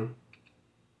 Mm-hmm.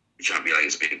 He's trying to be like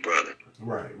his big brother.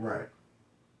 Right.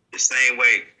 The same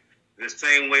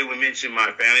way we mentioned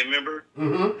my family member,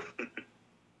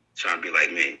 trying to be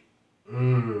like me.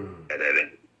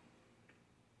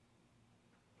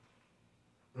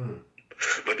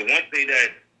 But the one thing that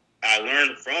I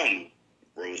learned from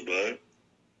Rosebud,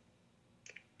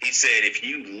 he said, if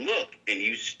you look and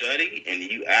you study and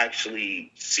you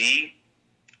actually see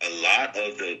a lot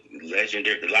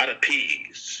of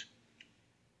P's,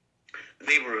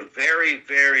 they were very,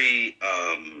 very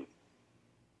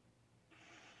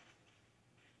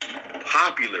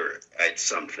popular at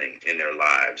something in their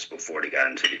lives before they got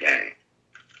into the game.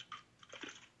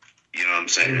 You know what I'm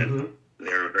saying? Mm-hmm.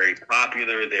 They were very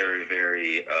popular. They were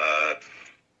very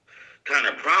kind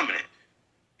of prominent,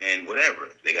 and whatever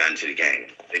they got into the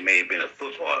game. They may have been a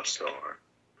football star,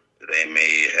 They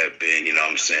may have been, you know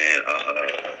what I'm saying,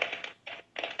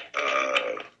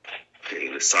 okay,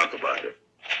 let's talk about it.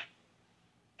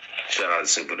 Shout out to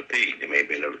Simple the P. They may have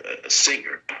been a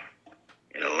singer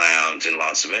in a lounge in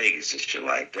Las Vegas and shit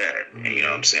like that. And you know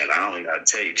what I'm saying? I don't gotta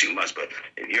tell you too much, but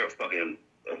if you're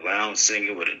a lounge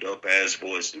singer with a dope ass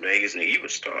voice in Vegas, nigga, you a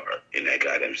star in that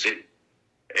goddamn city.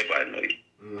 Everybody know you.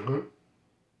 Mm-hmm.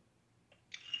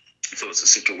 So it's a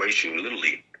situation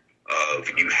literally of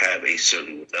you have a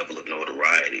certain level of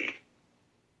notoriety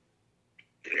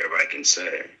that everybody can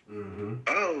say,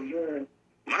 oh yeah,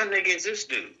 my nigga is this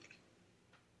dude.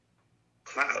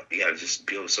 Clout. You gotta just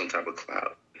build some type of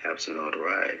clout. Have some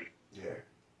notoriety. Yeah.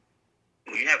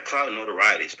 When you have clout and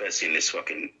notoriety, especially in this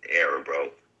fucking era,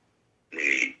 bro,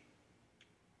 nigga,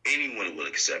 anyone will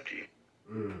accept you.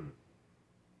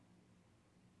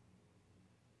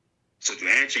 So to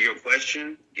answer your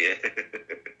question, yeah,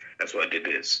 that's why I did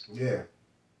this. Yeah.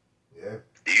 Yeah.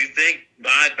 Do you think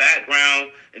my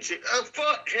background and shit, oh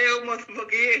fuck, hell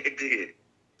motherfucker, yeah, it did.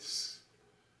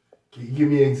 Can you give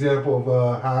me an example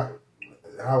of how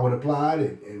it applied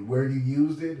and where you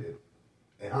used it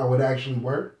and how it actually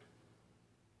worked?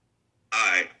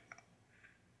 Alright.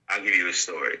 I'll give you a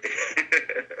story.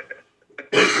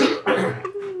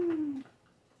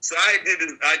 So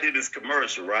I did this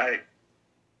commercial, right?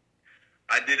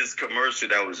 I did this commercial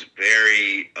that was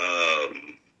very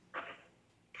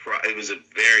it was a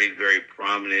very, very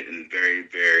prominent and very,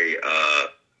 very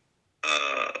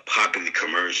popular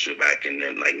commercial back in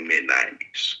the like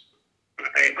mid-90s.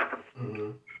 Right?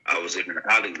 I was in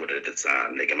Hollywood at the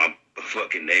time. Nigga, my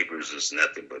fucking neighbors was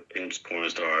nothing but pimps, porn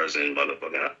stars, and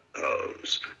motherfucking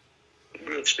hoes.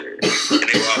 Real shit. And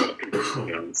they were all people,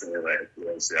 you know what I'm saying? Like, you know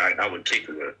what I'm saying? I would kick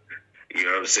her. You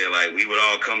know what I'm saying? Like, we would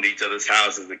all come to each other's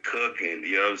houses and cook, and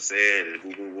you know what I'm saying? And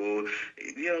woo, woo, woo.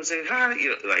 You know what I'm saying? How, you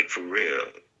know, like, for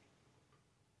real.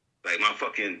 Like, my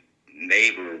fucking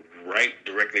neighbor right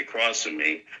directly across from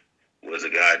me was a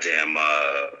goddamn,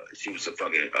 she was a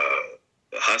fucking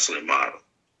a hustler model.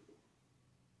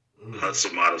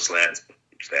 Hustler model slash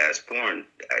porn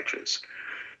actress.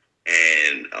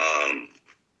 And,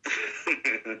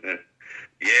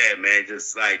 yeah, man,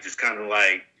 just kind of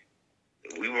like,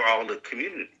 we were all the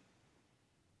community.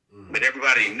 But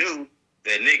everybody knew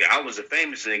that nigga, I was a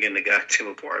famous nigga in the goddamn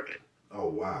apartment. Oh,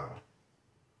 wow.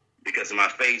 Because of my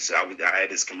face, I had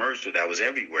this commercial that was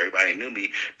everywhere. Everybody knew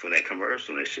me from that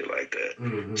commercial and shit like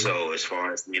that. So as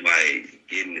far as me like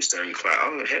getting a certain clout,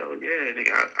 oh hell yeah,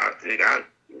 nigga,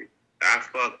 I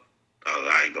fuck. Oh,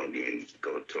 I ain't gonna even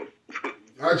go to.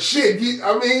 Oh shit!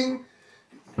 I mean,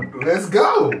 let's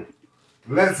go.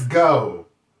 Let's go.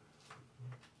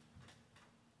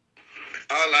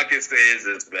 All I can say is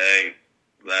this, man.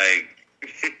 Like,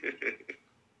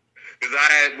 because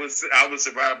I was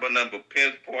surrounded by number of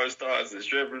pimps, porn stars, and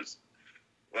strippers.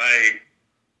 Like,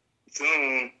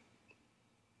 soon,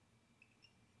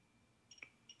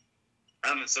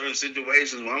 I'm in certain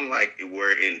situations where I'm like,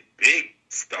 we're in big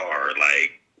star,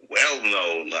 like,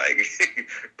 well-known, like,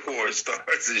 porn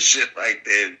stars and shit like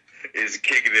that is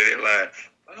kicking it in like,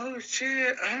 oh,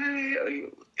 shit,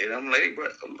 and I'm like, bro,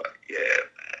 I'm like, yeah,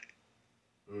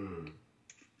 man.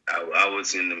 I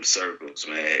was in them circles,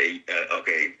 man.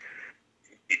 Okay.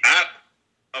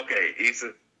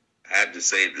 Issa, I have to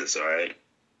say this, all right?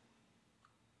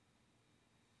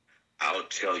 I'll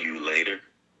tell you later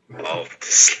off the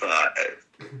slide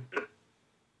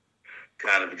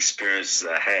kind of experiences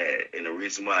I had. And the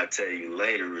reason why I tell you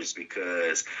later is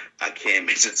because I can't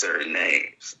mention certain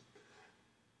names.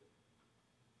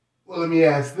 Well, let me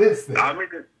ask this then.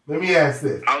 Let me ask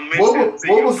this. I'll mention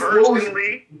what was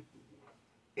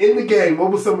in the game,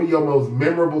 what was some of your most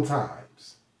memorable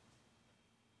times?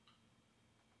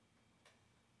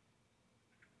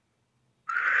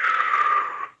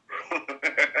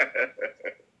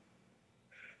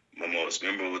 My most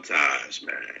memorable times,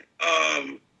 man.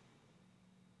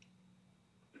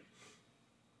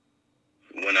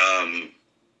 When I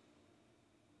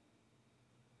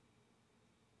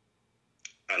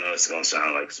know it's gonna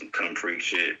sound like some country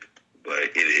shit, but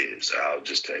it is. I'll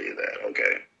just tell you that,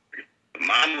 okay?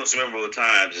 My most memorable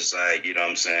times is like, you know what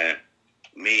I'm saying,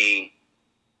 me,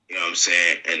 you know what I'm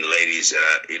saying, and the ladies that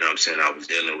I, you know what I'm saying, I was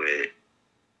dealing with,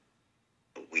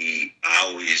 I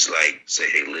always like say,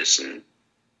 hey, listen,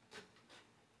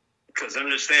 because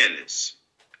understand this,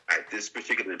 at this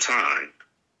particular time,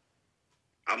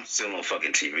 I'm still on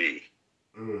fucking TV.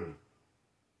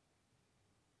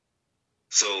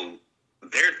 So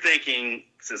they're thinking,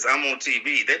 since I'm on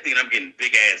TV, they're thinking I'm getting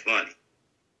big ass money.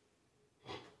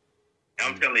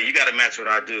 I'm telling you, you got to match what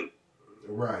I do.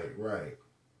 Right.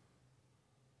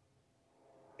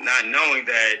 not knowing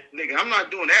that, nigga, I'm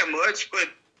not doing that much, but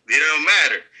it don't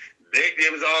matter.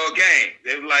 It was all game.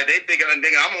 They were like, they think,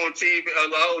 nigga, I'm on TV. I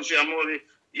was like, oh shit, I'm on it.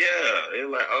 Yeah, they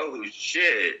were like, oh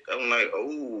shit. I'm like,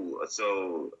 oh,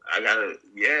 so I gotta,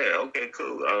 yeah, okay,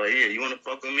 cool. Yeah, you wanna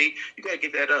fuck with me? You gotta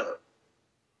get that up.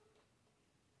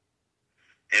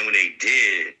 And when they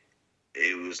did,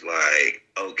 it was like,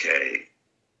 okay,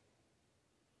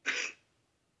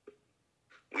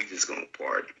 we just gonna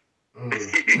party. We gonna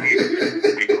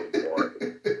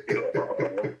party. We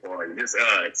gonna party. Just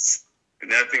us.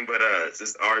 Nothing but us.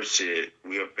 It's our shit.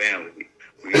 We a family.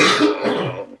 We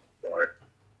all party.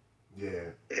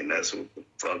 Yeah. And that's what the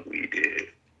fuck we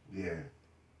did. Yeah.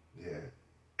 Yeah.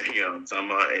 You know what I'm talking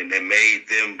about? And they made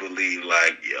them believe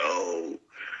like, yo,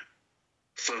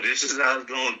 so this is how it's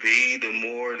gonna be. The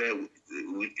more that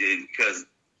because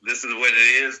this is what it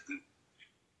is.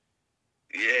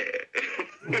 Yeah.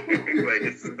 Like,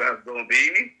 this is how it's gonna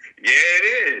be. Yeah,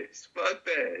 it is. Fuck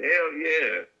that. Hell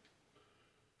yeah.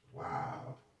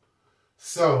 Wow.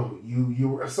 So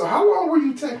so how long were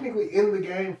you technically in the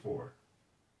game for?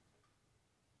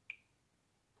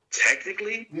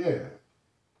 Technically? Yeah.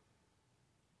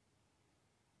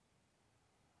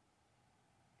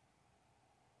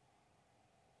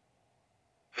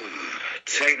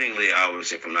 Technically, I would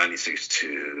say from 96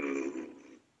 to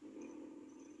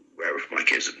wherever my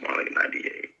kids was born, like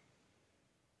 98.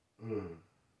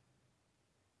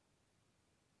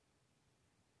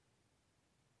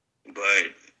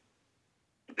 But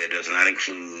that does not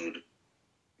include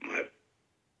my.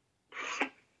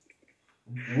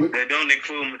 That don't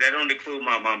include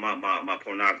my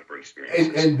pornographer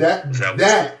experience. And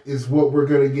that is what we're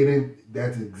gonna get in.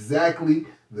 That's exactly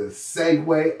the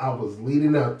segue I was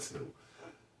leading up to.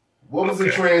 What was the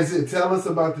transit? Tell us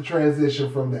about the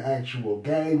transition from the actual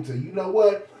game to, you know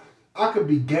what? I could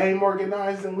be game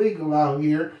organized and legal out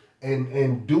here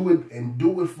and do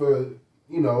it for,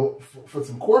 you know, for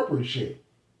some corporate shit.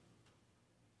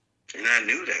 And I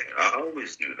knew that. I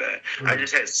always knew that. I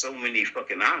just had so many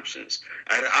fucking options.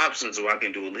 I had options where I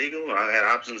can do illegal, or I had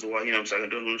options where, you know, so I can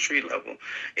do it on the street level.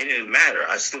 It didn't matter.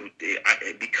 I still did.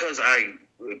 Because I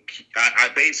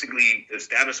basically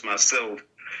established myself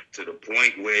to the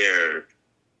point where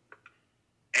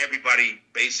everybody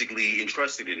basically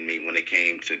entrusted in me when it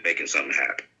came to making something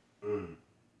happen.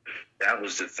 That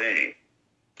was the thing.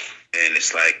 And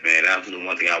it's like, man, that was the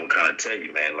one thing I would kind of tell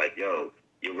you, man. Like, yo,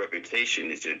 your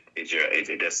reputation is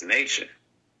your destination.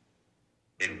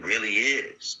 It really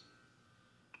is.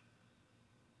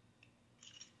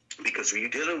 Because when you're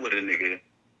dealing with a nigga,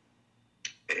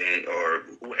 or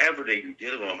whoever that you're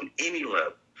dealing with on any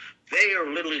level, they are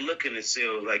literally looking and say,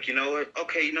 like, you know what?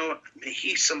 Okay, you know what? Man,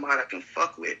 he's somebody I can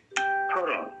fuck with. Hold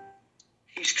on.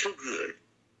 He's too good.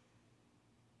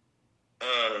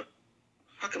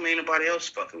 How come ain't nobody else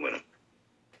fucking with him?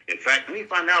 In fact, let me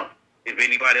find out if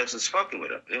anybody else is fucking with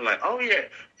him. They're like, oh yeah,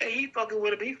 hey, he fucking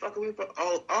with him. He fucking with him.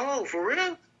 Oh, for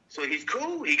real? So he's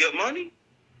cool? He got money?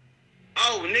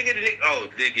 Oh,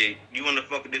 nigga, you want to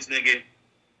fuck with this nigga?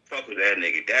 Fuck with that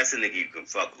nigga. That's a nigga you can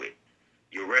fuck with.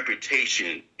 Your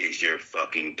reputation is your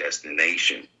fucking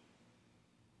destination.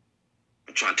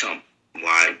 I'm trying to tell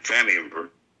my family member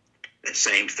the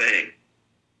same thing.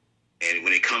 And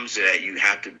when it comes to that, you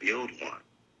have to build one.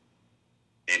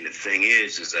 And the thing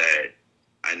is that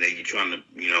I know you're trying to,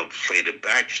 you know, play the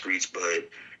back streets, but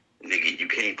nigga, you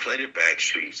can't play the back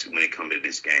streets when it comes to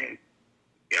this game.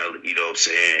 You know what I'm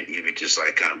saying? You can just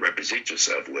like kind of represent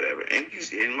yourself or whatever. And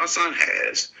my son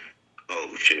has.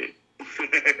 Oh shit.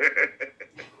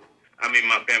 I mean,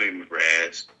 my family member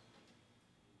has.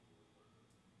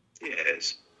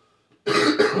 Yes.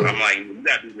 I'm like, you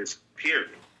gotta do this, period.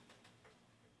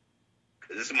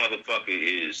 Because this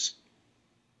motherfucker is.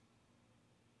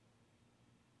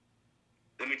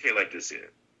 Let me tell you like this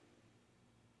here.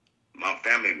 My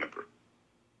family member,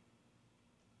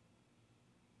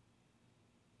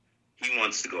 he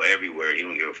wants to go everywhere. He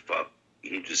don't give a fuck.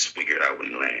 He just figured out when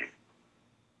he land.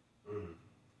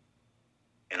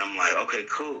 And I'm like, okay,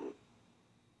 cool.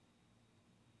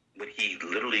 But he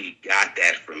literally got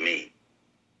that from me.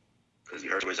 Because he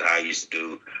heard what I used to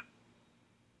do.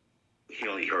 He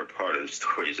only heard part of the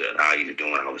stories that I used to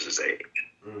do when I was his age.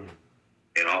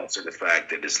 And also the fact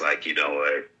that it's like, you know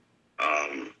what,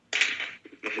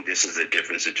 this is a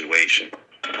different situation.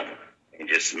 And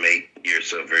just make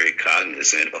yourself very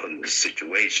cognizant of the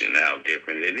situation, how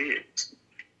different it is.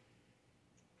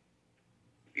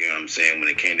 You know what I'm saying? When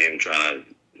it came to him trying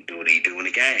to do what he do in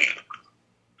the game.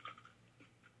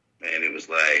 And it was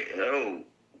like, oh,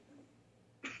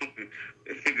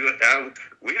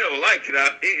 we don't like it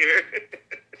out here.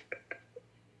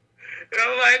 And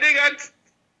I'm like, nigga,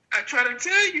 I try to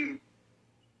tell you.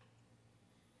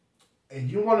 And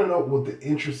you want to know what the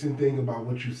interesting thing about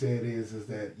what you said is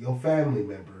that your family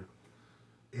member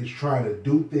is trying to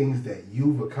do things that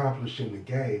you've accomplished in the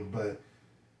game, but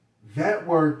that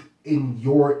worked in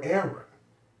your era.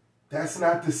 That's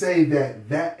not to say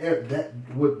that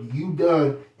what you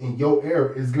done in your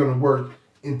era is gonna work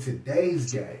in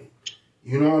today's game.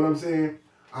 You know what I'm saying?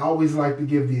 I always like to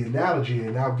give the analogy,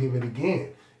 and I'll give it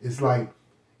again. It's like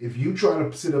if you try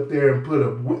to sit up there and put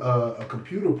a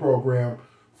computer program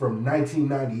from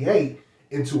 1998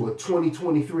 into a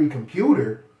 2023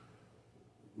 computer,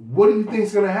 what do you think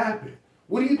is gonna happen?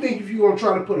 What do you think if you're gonna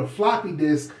try to put a floppy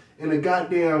disk in a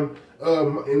goddamn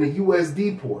in a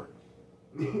USB port?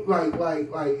 like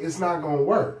it's not gonna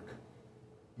work.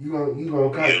 You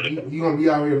gonna be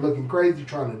out here looking crazy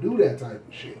trying to do that type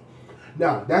of shit.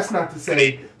 Now, that's not to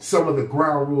say some of the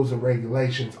ground rules and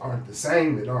regulations aren't the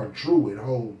same and aren't true and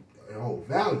hold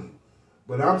value.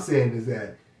 What I'm saying is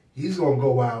that he's gonna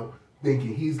go out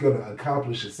thinking he's gonna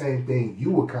accomplish the same thing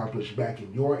you accomplished back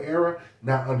in your era,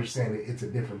 not understanding it's a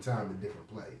different time and different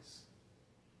place.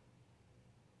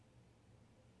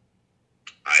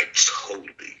 I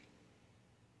totally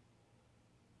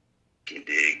can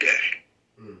dig that.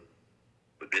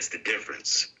 But that's the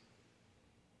difference.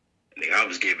 I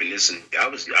was giving this, and I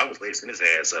was lacing his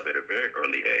ass up at a very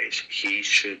early age. He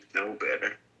should know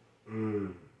better.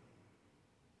 And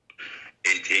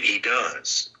he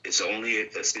does. It's only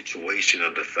a situation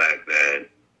of the fact that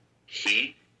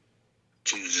he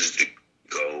chooses to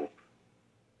go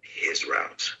his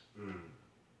route,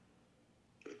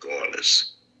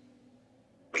 regardless.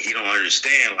 But he don't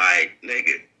understand, like,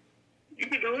 nigga, you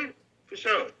can do it, for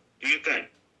sure. Do your thing.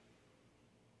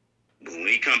 But when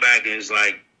he come back and is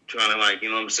like, trying to, like, you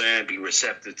know what I'm saying, be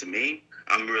receptive to me,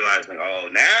 I'm realizing, oh,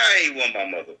 now he want my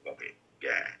motherfucking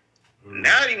guy.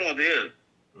 Now he want this.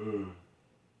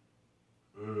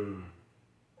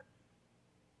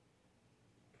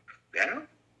 Now?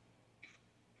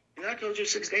 I told you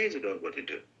 6 days ago what to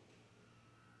do.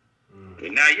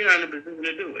 And now you're not in a position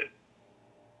to do it.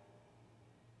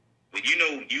 But you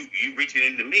know, you reaching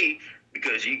into me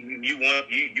because you want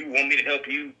me to help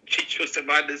you get yourself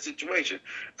out of this situation.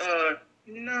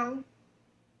 No.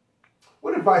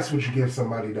 What advice would you give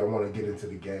somebody that want to get into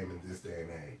the game in this day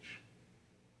and age?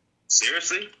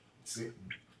 Seriously?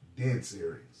 Dead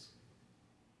serious.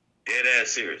 Dead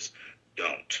ass serious.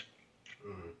 Don't.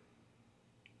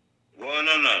 Well,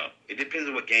 no. It depends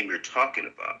on what game you're talking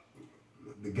about.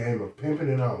 The game of pimping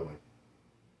and owning.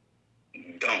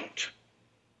 Don't.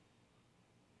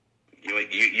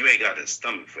 You ain't got the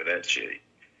stomach for that shit.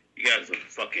 You got some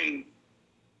fucking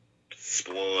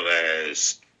spoiled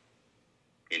ass,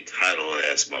 entitled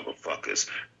ass motherfuckers.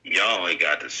 Y'all ain't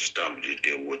got the stomach to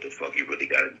deal with what the fuck you really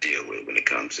got to deal with when it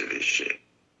comes to this shit.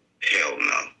 Hell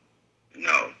no.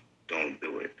 No, don't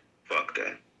do it. Fuck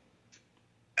that.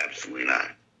 Absolutely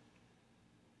not.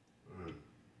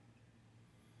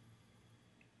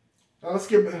 Now let's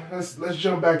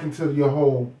jump back into your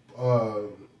whole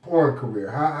porn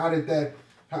career. How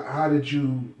did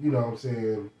you know what I'm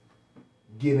saying,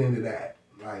 get into that?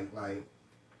 Or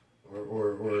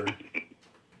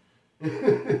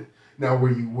now were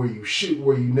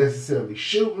you necessarily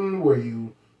shooting? Were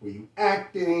you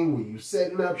acting? Were you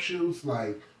setting up shoots?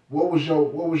 Like what was your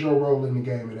role in the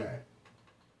game of that?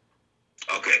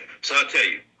 Okay, so I'll tell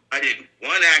you. I did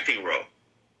one acting role.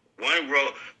 One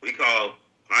role we call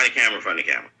behind the camera, front of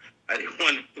the camera. I did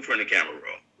one in front of the camera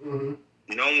role.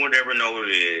 No one would ever know what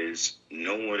it is.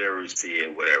 No one would ever see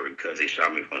it, whatever, because they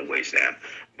shot me from the waist down.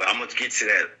 But I'm going to get to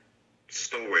that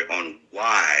story on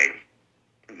why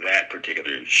that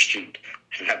particular shoot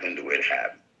happened the way it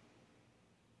happened.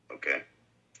 Okay?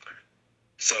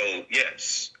 So,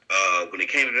 yes, when it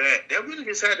came to that really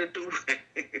just had to do with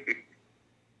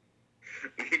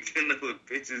dealing with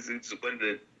bitches and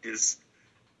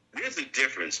there's a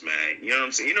difference, man. You know what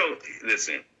I'm saying? You know,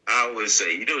 listen, I always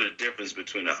say, you know the difference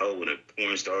between a hoe and a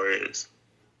porn star is?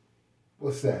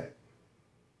 What's that?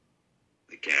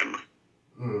 The camera.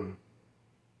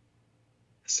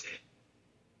 That's it.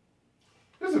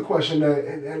 There's a question that,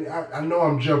 and I know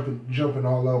I'm jumping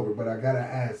all over, but I gotta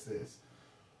ask this.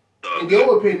 In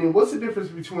your opinion, what's the difference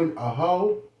between a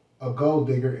hoe, a gold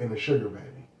digger, and a sugar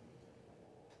baby?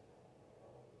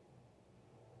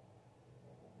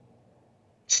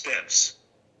 Steps.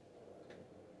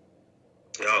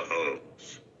 They're all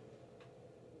hoes.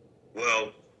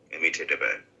 Well, let me take that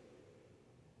back.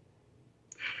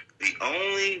 The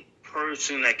only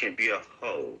person that can be a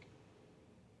hoe,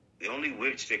 the only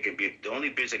bitch that can be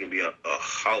a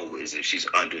hoe is if she's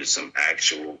under some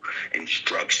actual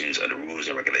instructions or the rules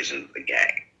and regulations of the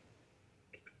gang.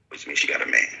 which means she got a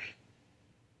man.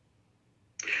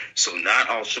 So not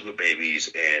all sugar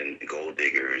babies and gold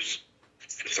diggers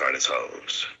start as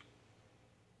hoes.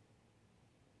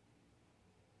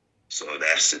 So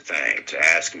that's the thing. To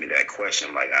ask me that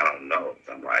question, like, I don't know.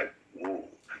 I'm like, woo.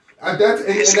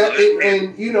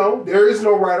 And you know, there is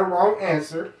no right or wrong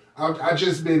answer. I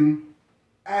just been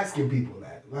asking people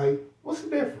that. Like, what's the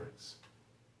difference?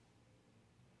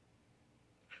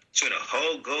 Between a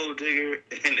whole gold digger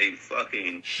and a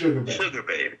fucking sugar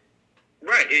baby.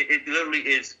 Right. It literally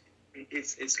is.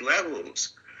 It's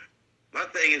levels. My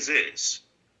thing is this: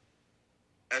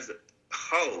 as a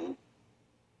hoe,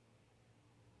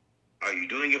 are you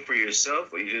doing it for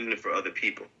yourself, or are you doing it for other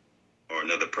people, or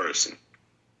another person?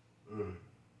 Mm.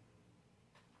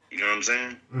 You know what I'm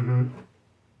saying? Mm-hmm.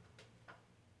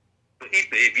 But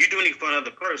if you're doing it for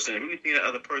another person, who do you think that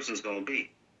other person's gonna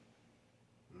be?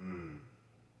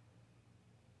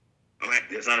 All right,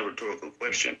 that's not a rhetorical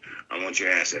question. I want you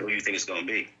to answer. Who do you think it's going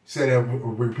to be? Say that.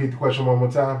 Repeat the question one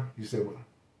more time. You said what?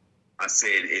 I said,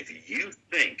 if you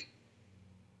think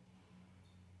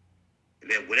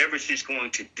that whatever she's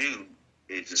going to do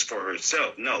is just for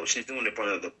herself, no, she's doing it for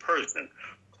another person.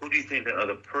 Who do you think the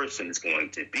other person is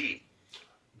going to be?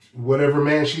 Whatever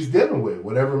man she's dealing with.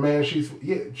 Whatever man she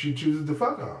chooses to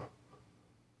fuck on.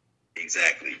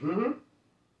 Exactly. Mm-hmm.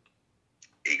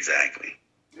 Exactly.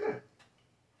 Yeah.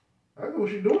 I know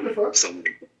what you're doing it for. So,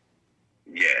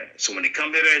 yeah. So when it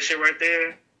comes to that shit right there,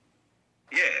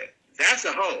 yeah, that's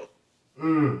a hoe.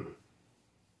 Mm.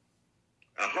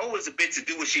 A hoe is a bitch to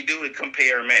do what she do and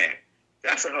compare a man.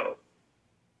 That's a hoe.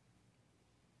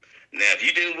 Now, if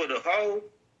you're dealing with a hoe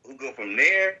who go from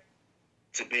there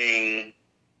to being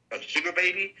a sugar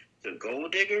baby to a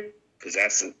gold digger, because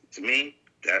to me,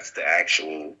 that's the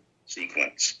actual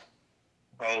sequence.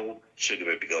 Hoe, sugar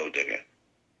baby, gold digger.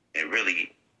 And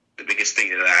really, the biggest thing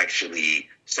that actually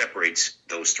separates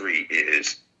those three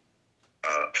is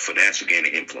financial gain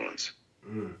and influence.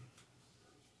 Mm.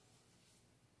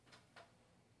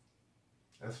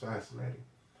 That's fascinating.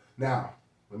 Now,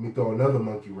 let me throw another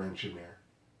monkey wrench in there.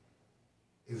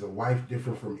 Is a wife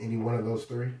different from any one of those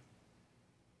three?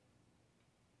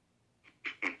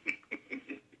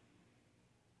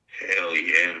 Hell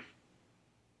yeah.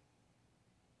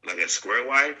 Like a square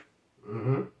wife?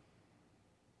 Mm-hmm.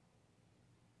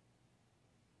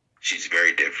 She's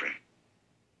very different.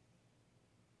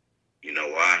 You know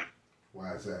why?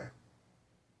 Why is that?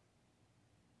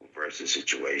 Versus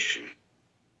situation.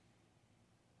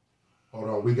 Hold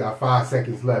on, we got 5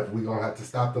 seconds left. We're going to have to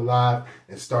stop the live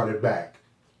and start it back.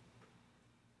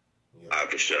 Yep.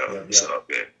 For sure. Yep. It's all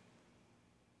good.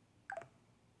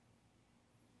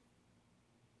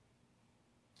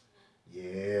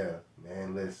 Yeah,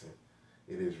 man, listen.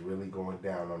 It is really going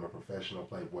down on the Professional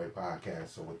Playboy podcast.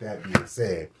 So with that being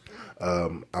said, I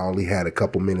only had a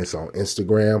couple minutes on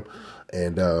Instagram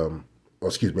and, I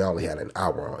only had an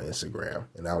hour on Instagram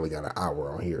and I only got an hour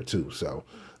on here too. So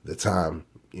the time,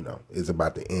 is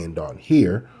about to end on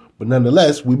here. But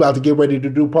nonetheless, we about to get ready to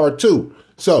do part 2.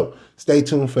 So stay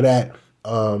tuned for that.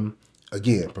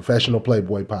 Again, Professional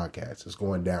Playboy podcast is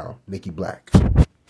going down. Nicky Black.